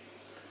stop.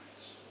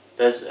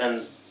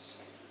 And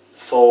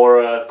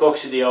for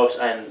coccidios,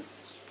 and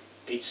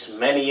it's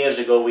many years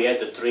ago we had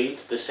to treat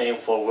the same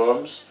for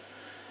worms.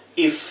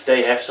 If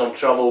they have some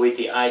trouble with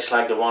the eyes,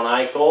 like the one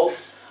I called,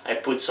 I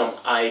put some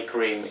eye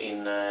cream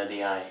in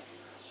the eye.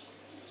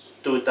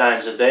 2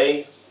 times a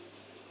day,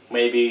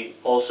 maybe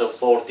also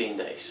 14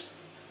 days,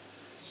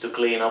 to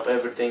clean up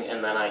everything,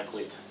 and then I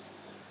quit.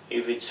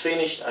 If it's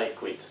finished, I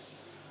quit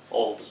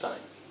all the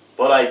time.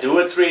 But I do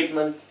a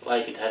treatment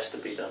like it has to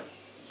be done.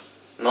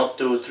 Not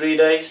 2-3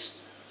 days,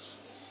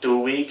 2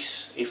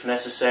 weeks if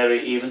necessary,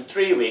 even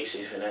 3 weeks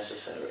if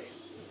necessary.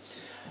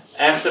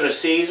 After a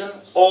season,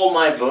 all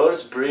my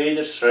birds,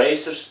 breeders,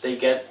 racers, they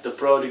get the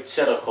product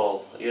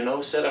Serachol. You know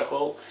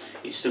Serachol?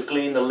 It's to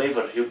clean the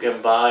liver. You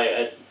can buy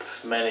at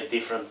many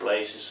different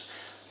places.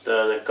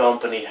 The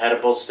company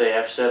Herbots, they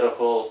have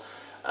Serachol.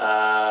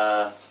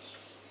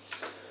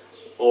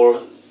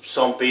 Or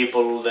some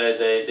people,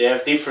 they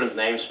have different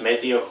names.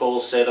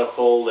 Metiachol,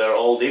 Serachol, they're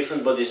all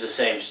different, but it's the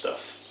same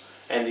stuff.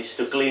 And it's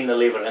to clean the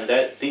liver. And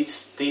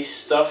this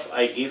stuff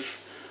I give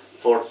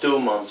for 2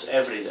 months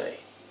every day.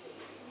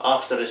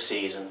 After the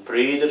season.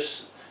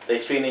 Breeders, they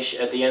finish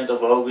at the end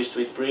of August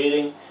with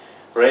breeding.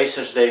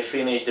 Racers, they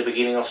finish the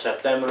beginning of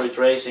September with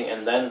racing,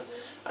 and then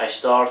I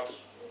start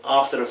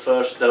after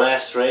the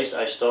last race.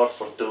 I start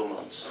for 2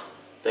 months.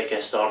 They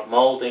can start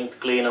molting,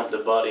 clean up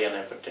the body and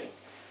everything.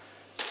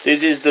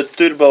 This is the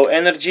Turbo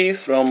Energy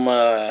from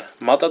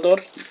Matador.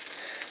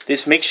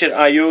 This mixture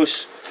I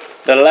use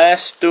the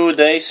last 2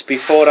 days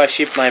before I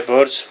ship my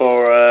birds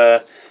for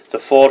the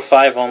 400,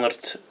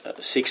 500,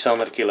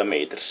 600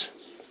 kilometers.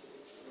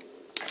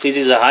 This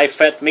is a high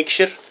fat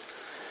mixture,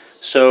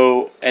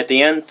 so at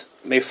the end,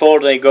 before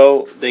they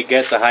go, they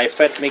get a high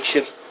fat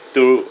mixture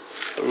to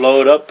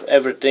load up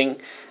everything,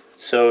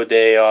 so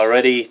they are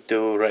ready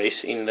to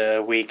race in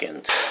the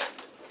weekend.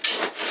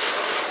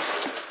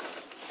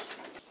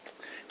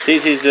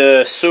 This is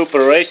the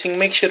super racing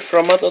mixture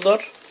from Matador.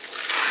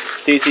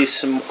 This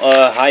is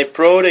high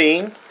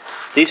protein.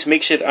 This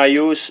mixture I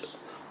use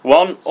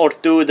 1 or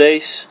 2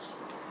 days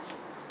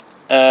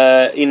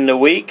in the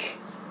week.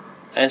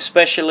 And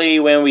especially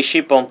when we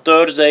ship on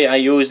Thursday, I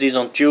use this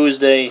on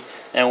Tuesday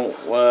and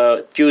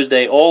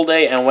Tuesday all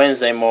day and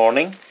Wednesday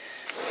morning.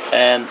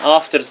 And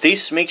after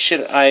this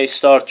mixture, I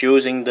start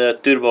using the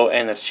Turbo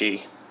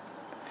Energy.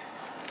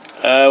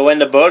 When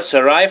the birds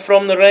arrive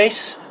from the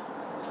race,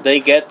 they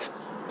get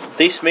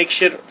this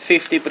mixture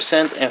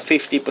 50% and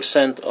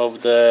 50%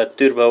 of the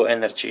Turbo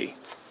Energy.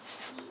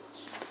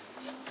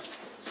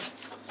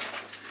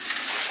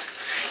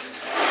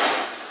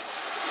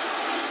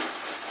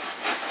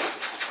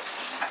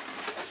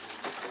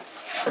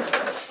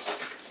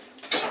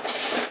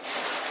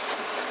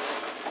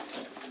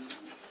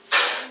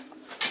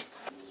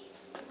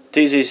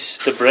 This is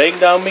the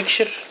breakdown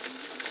mixture.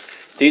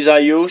 This I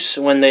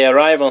use when they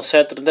arrive on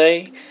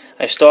Saturday.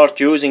 I start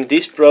using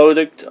this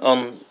product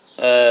on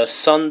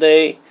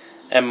Sunday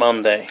and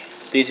Monday.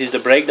 This is the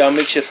breakdown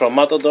mixture from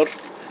Matador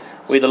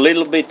with a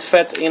little bit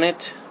fat in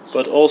it,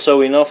 but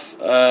also enough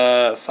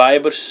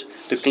fibers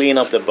to clean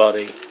up the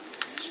body.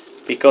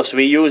 Because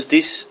we use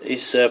this,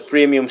 is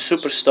Premium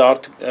Superstar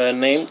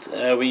named.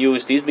 We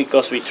use this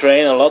because we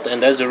train a lot,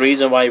 and that's the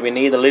reason why we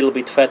need a little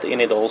bit fat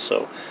in it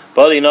also.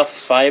 But enough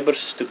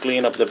fibers to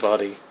clean up the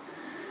body.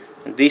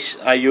 And this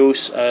I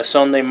use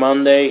Sunday,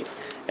 Monday,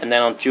 and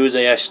then on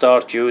Tuesday I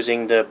start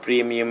using the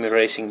Premium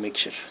Racing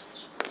mixture.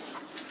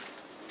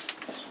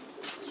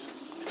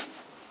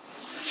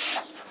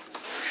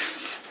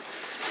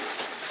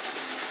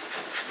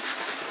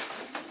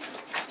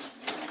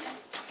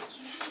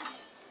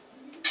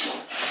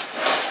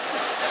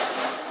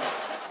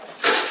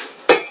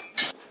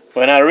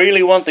 When I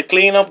really want to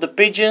clean up the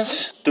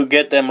pigeons to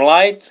get them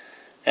light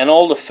and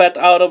all the fat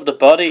out of the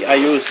body, I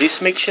use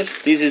this mixture.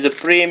 This is the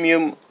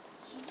Premium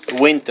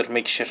Winter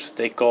mixture,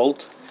 they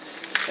called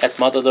at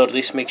Matador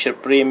this mixture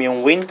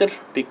Premium Winter,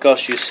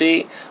 because you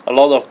see a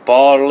lot of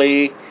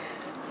barley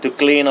to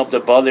clean up the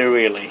body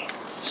really.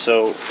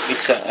 So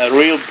it's a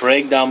real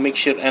breakdown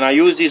mixture, and I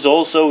use this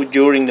also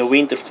during the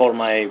winter for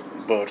my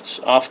birds.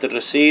 After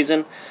the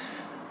season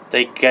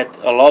they get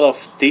a lot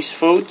of this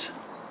food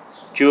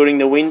during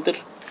the winter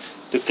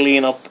to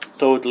clean up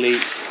totally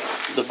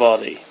the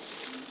body.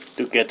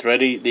 to get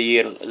ready the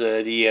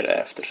year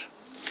after.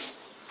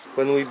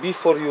 When we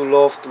before you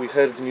loft, we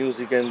heard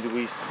music and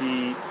we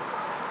see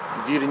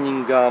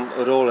Birmingham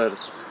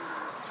rollers.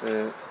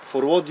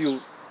 For what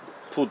you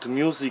put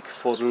music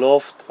for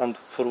loft and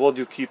for what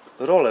you keep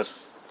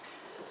rollers?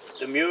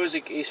 The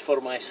music is for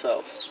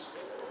myself,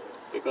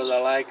 because I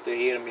like to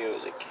hear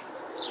music.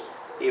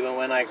 Even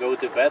when I go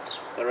to bed,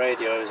 the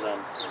radio is on.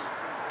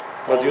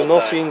 But you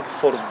think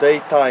for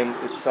daytime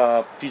it's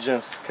a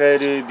Pigeon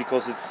scary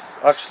because it's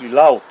actually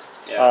loud.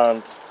 Yeah.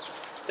 And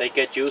they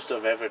get used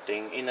of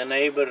everything. In the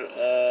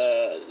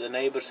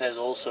neighbors has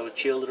also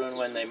children.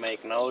 When they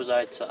make noise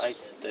outside,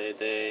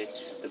 the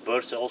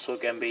birds also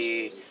can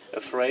be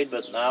afraid.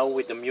 But now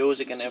with the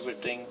music and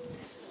everything,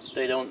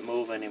 they don't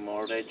move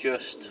anymore. They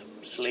just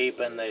sleep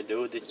and they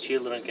do. The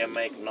children can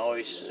make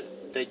noise.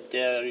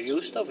 They're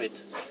used of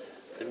it.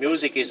 The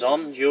music is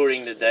on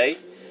during the day.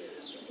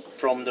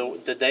 From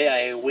the day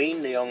I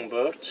wean the young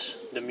birds,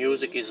 the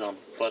music is on.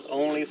 But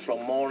only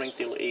from morning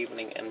till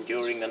evening, and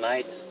during the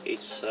night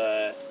it's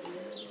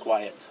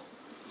quiet.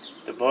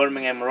 The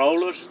Birmingham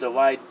rollers, the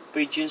white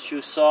pigeons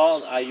you saw,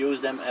 I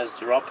use them as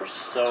droppers.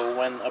 So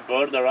when a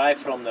bird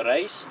arrives from the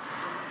race,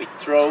 we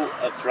throw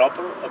a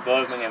dropper, a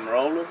Birmingham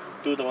roller,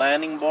 to the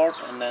landing board,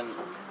 and then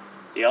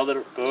the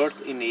other bird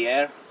in the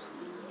air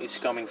is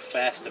coming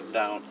faster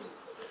down.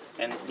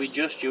 And we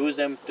just use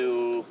them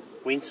to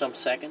win some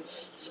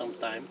seconds, some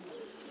time.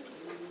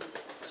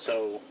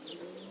 So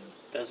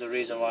that's the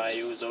reason why I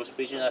use those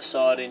pigeons. I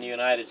saw it in the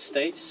United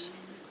States.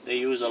 They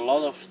use a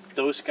lot of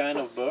those kind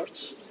of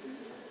birds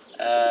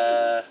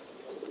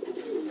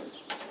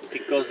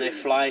because they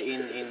fly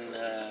in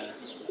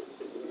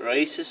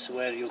races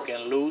where you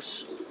can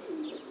lose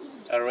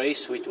a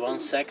race with 1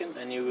 second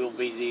and you will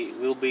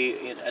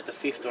be at the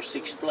 5th or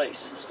 6th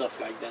place, stuff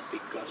like that,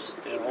 because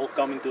they're all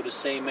coming to the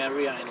same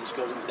area and it's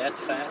going that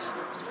fast.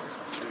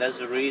 And that's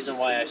the reason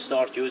why I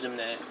start using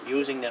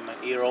them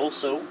here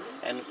also.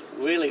 And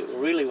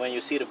really when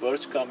you see the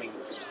birds coming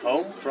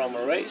home from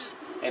a race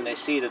and they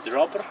see the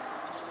dropper,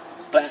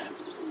 bam,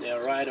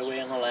 they're right away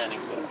on the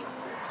landing board.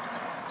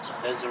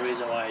 That's the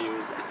reason why I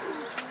use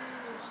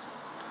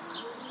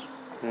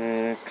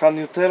them. Can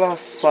you tell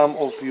us some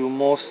of your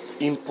most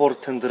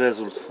important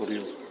results for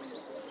you?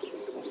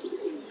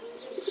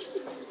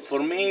 For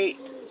me,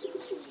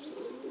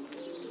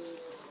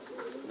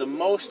 the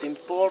most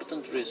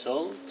important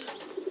result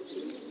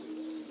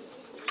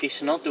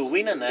is not to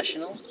win a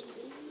national,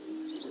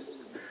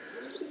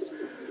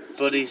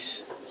 but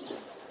is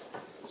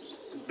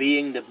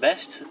being the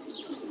best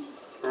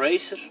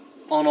racer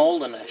on all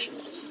the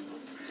nationals,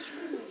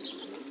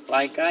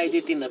 like I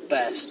did in the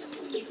past.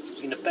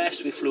 In the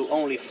past we flew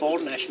only 4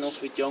 nationals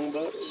with young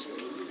birds,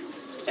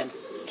 and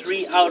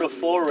 3 out of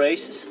 4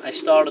 races I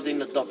started in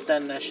the top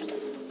 10 national.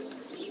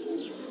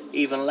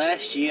 Even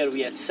last year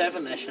we had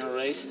 7 national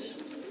races.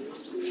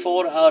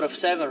 4 out of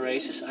 7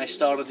 races I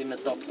started in the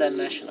top 10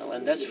 national,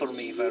 and that's for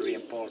me very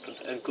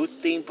important. A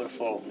good team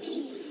performance.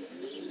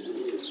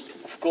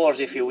 Of course,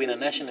 if you win a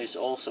national it's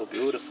also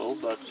beautiful,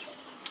 but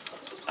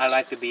I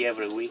like to be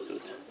every week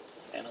good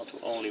and not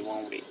only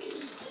 1 week.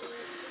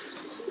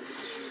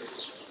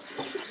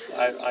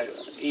 I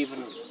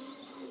even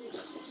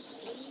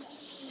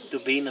to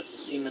be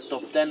in the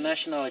top 10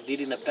 national, I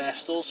did in the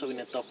past also in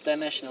the top 10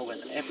 national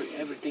when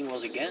everything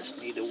was against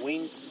me, the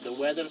wind, the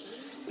weather,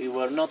 we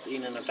were not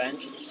in an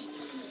advantage,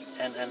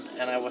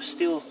 and I was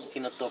still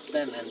in the top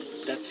 10, and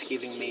that's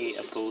giving me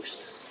a boost,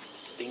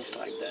 things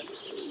like that.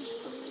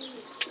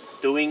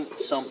 Doing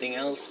something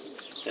else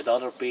that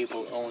other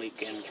people only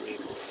can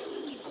dream of.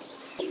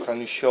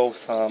 Can you show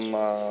some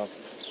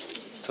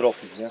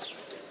trophies, yeah?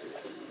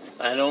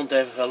 I don't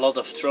have a lot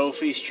of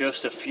trophies,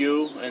 just a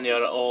few, and they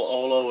are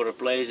all over the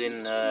place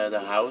in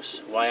the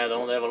house. Why I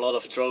don't have a lot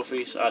of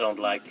trophies? I don't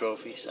like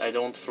trophies. I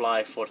don't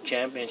fly for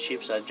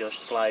championships, I just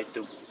fly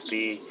to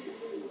be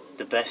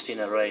the best in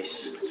a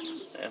race.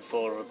 And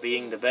for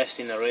being the best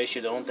in a race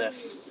you don't have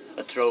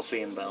a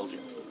trophy in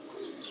Belgium.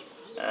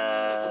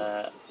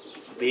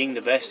 Being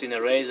the best in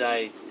a race,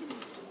 I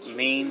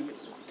mean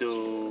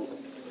to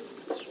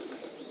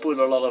put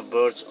a lot of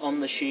birds on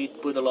the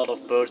sheet, put a lot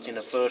of birds in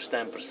the first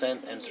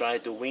 10% and try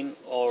to win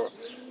or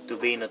to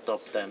be in the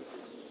top 10.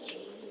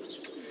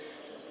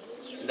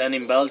 Then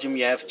in Belgium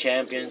you have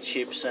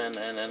championships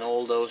and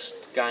all those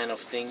kind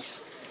of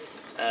things.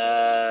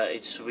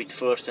 It's with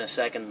first and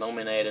second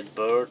nominated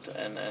bird,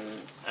 and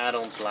I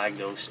don't like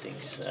those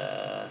things.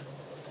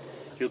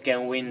 You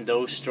can win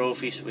those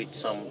trophies with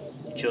some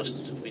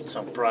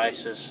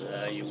prizes.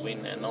 You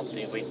win and not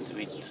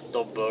with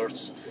top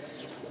birds.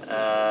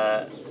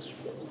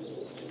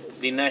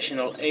 The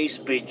national ace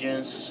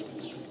pigeons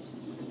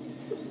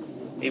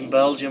in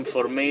Belgium,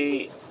 for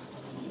me,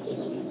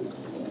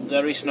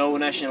 there is no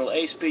national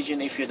ace pigeon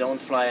if you don't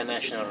fly a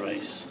national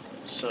race.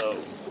 So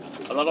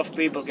a lot of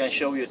people can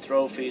show you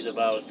trophies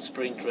about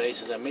sprint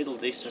races and middle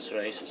distance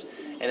races,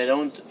 and they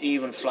don't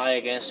even fly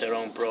against their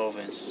own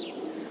province.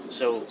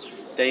 So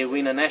they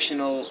win a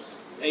national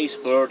ace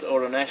bird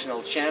or a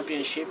national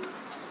championship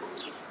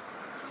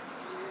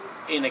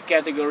in a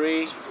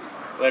category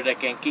where they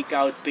can kick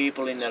out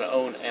people in their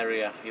own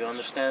area. You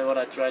understand what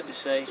I try to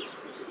say?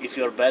 If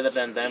you're better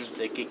than them,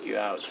 they kick you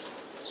out.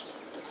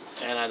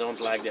 And I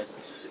don't like that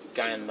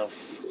kind of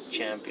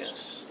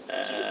champions.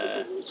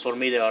 For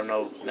me, there are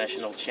no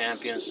national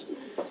champions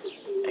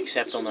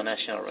except on the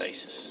national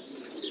races.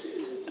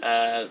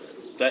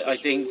 I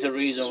think the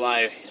reason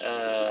why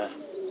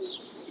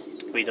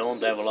we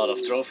don't have a lot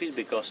of trophies,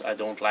 because I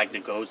don't like to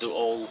go to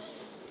all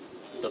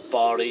the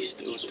parties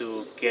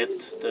to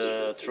get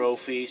the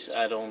trophies.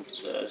 I don't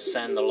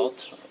send a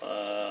lot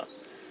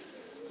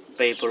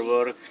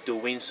paperwork to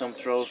win some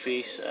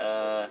trophies,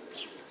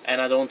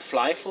 and I don't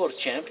fly for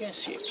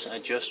championships. I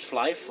just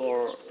fly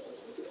for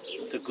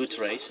the good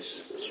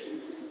races.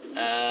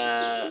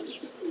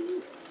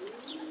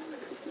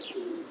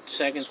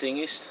 Second thing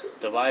is,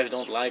 the wife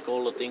don't like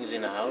all the things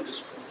in the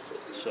house,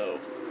 so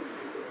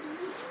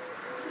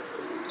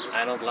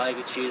I don't like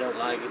it, she don't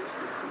like it.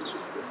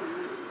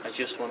 I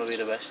just want to be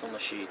the best on the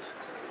sheet.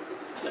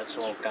 That's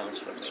all counts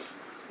for me.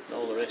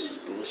 All the rest is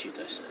bullshit,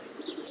 I say.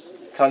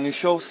 Can you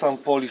show some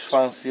Polish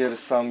fans here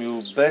some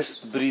your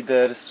best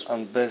breeders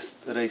and best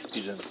race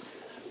pigeon?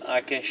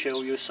 I can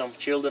show you some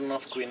children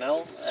of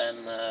Queenel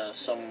and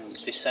some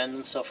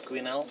descendants of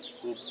Queenel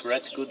who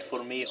bred good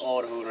for me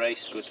or who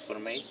raised good for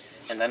me.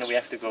 And then we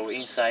have to go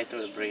inside to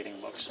the breeding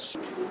boxes.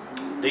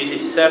 This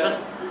is 7.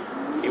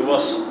 He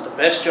was the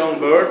best young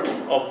bird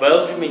of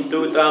Belgium in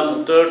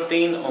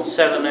 2013 on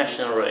 7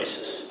 national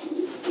races.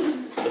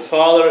 The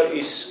father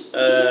is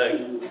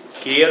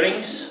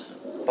Geerings,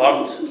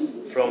 Bart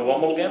from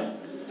Wommelgem,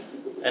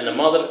 and the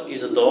mother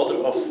is a daughter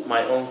of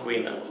my own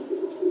Queenel.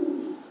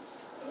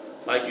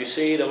 Like you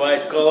see, the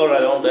white color, I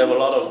don't have a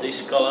lot of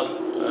this color,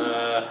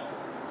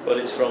 but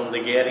it's from the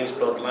Geerings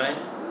bloodline.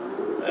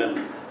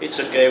 It's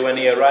okay, when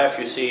he arrives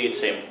you see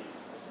it's him.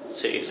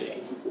 It's easy.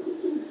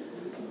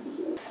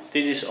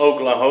 This is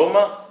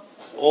Oklahoma,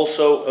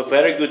 also a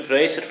very good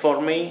racer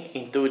for me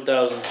in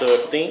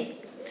 2013.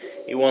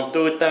 He won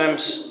 2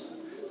 times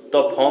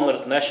top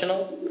 100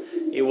 national.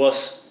 He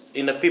was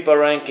in the PIPA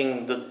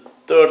ranking the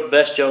 3rd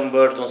best young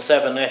bird on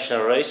 7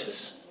 national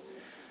races.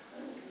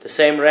 The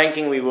same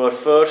ranking we were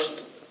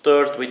 1st,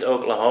 3rd with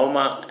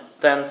Oklahoma,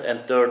 10th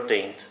and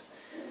 13th.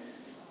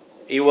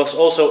 He was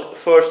also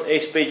 1st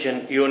Ace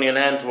Pigeon Union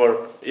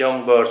Antwerp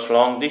Young Birds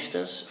long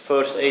distance,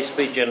 1st Ace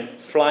Pigeon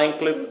Flying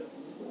Club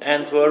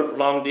Antwerp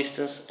long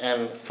distance,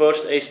 and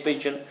 1st Ace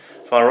Pigeon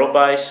Van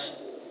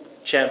Robbijs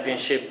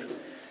Championship.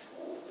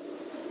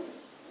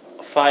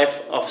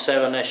 5 of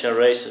 7 national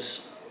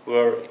races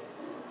were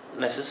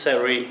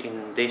necessary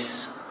in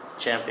this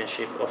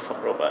championship of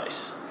Van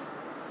Robbijs.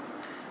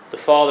 The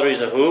father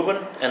is a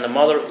Huben and the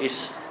mother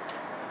is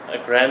a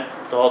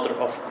granddaughter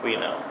of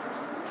Queenel.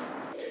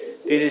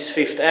 This is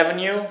 5th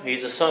Avenue.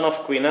 He's a son of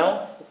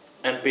Queenel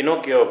and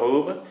Pinocchio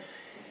Huben.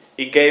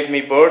 He gave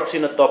me birds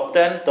in the top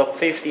 10, top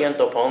 50 and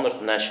top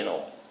 100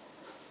 national.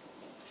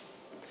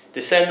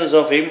 Descendants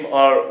of him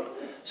are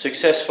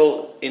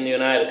successful in the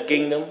United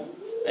Kingdom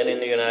and in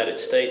the United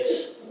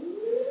States.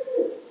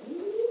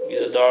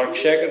 He's a dark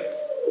shagger.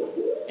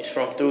 He's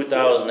from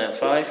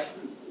 2005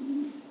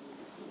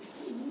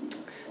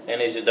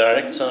 and is the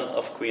direct son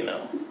of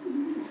Queenel.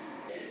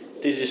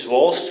 This is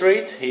Wall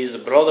Street. He is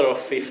the brother of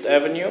 5th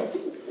Avenue,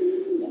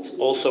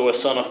 also a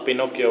son of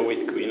Pinocchio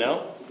with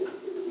Queenel.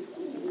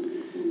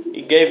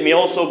 He gave me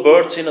also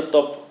birds in the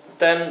top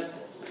 10,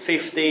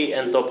 50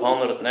 and top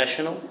 100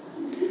 national.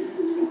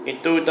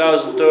 In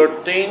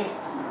 2013,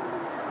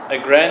 a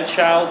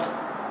grandchild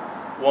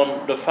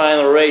won the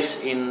final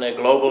race in a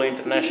global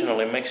international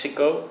in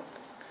Mexico.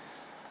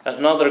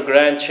 Another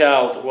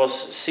grandchild was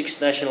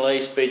 6th national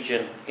ace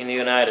pigeon in the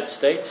United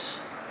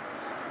States.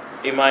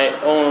 In my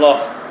own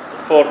loft, the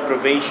 4th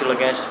provincial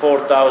against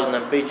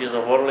 4,000 pigeons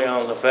of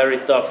Orleans, a very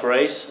tough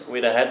race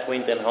with a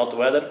headwind and hot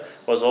weather,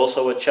 was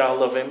also a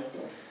child of him.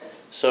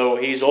 So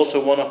he's also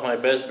one of my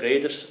best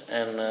breeders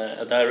and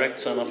a direct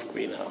son of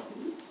Queenel.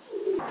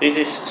 This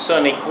is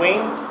Sunny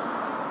Queen.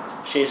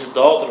 She's a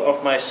daughter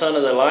of my son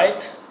of the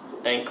light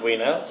and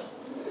Queenel.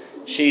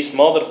 She's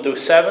mother to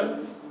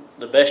 7,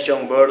 the best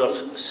young bird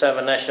of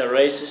 7 national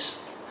races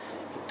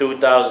in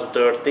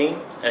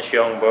 2013 as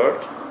young bird.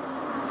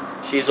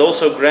 She's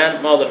also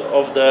grandmother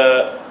of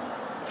the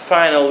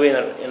final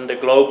winner in the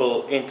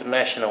global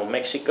international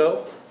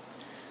Mexico.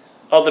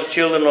 Other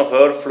children of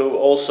her flew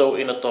also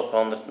in the top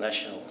 100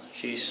 national.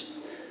 She's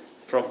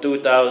from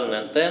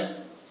 2010,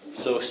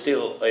 so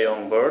still a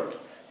young bird,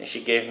 and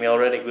she gave me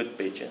already good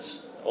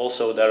pigeons.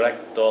 Also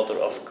direct daughter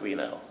of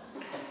Queenel.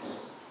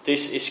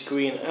 This is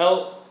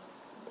Queenel.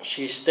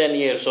 She's 10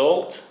 years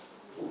old.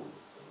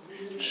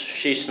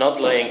 She's not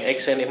laying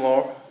eggs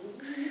anymore.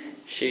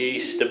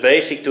 She's the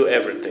basic to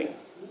everything.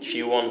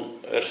 She won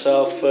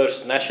herself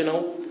 1st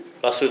national,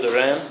 La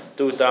Souterraine,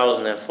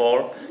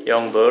 2004,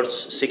 young birds,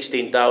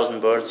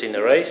 16,000 birds in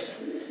the race.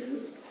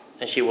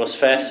 And she was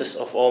fastest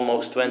of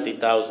almost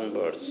 20,000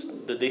 birds.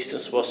 The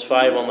distance was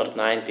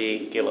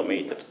 590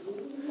 kilometers.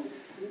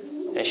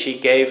 And she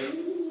gave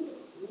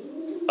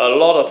a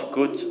lot of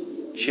good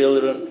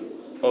children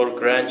or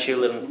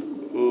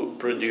grandchildren who who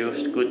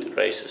produced good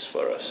races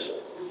for us.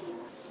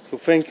 So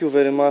thank you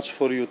very much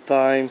for your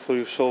time, for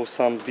you show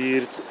some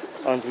birds,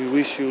 and we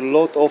wish you a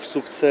lot of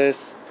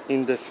success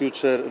in the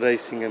future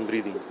racing and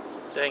breeding.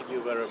 Thank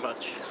you very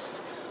much.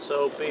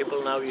 So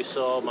people, now you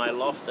saw my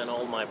loft and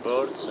all my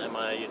birds and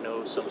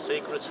some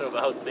secrets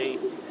about me.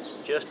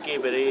 Just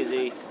keep it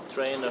easy,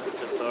 train the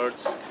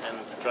birds and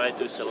try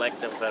to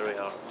select them very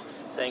hard.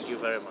 Thank you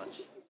very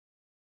much.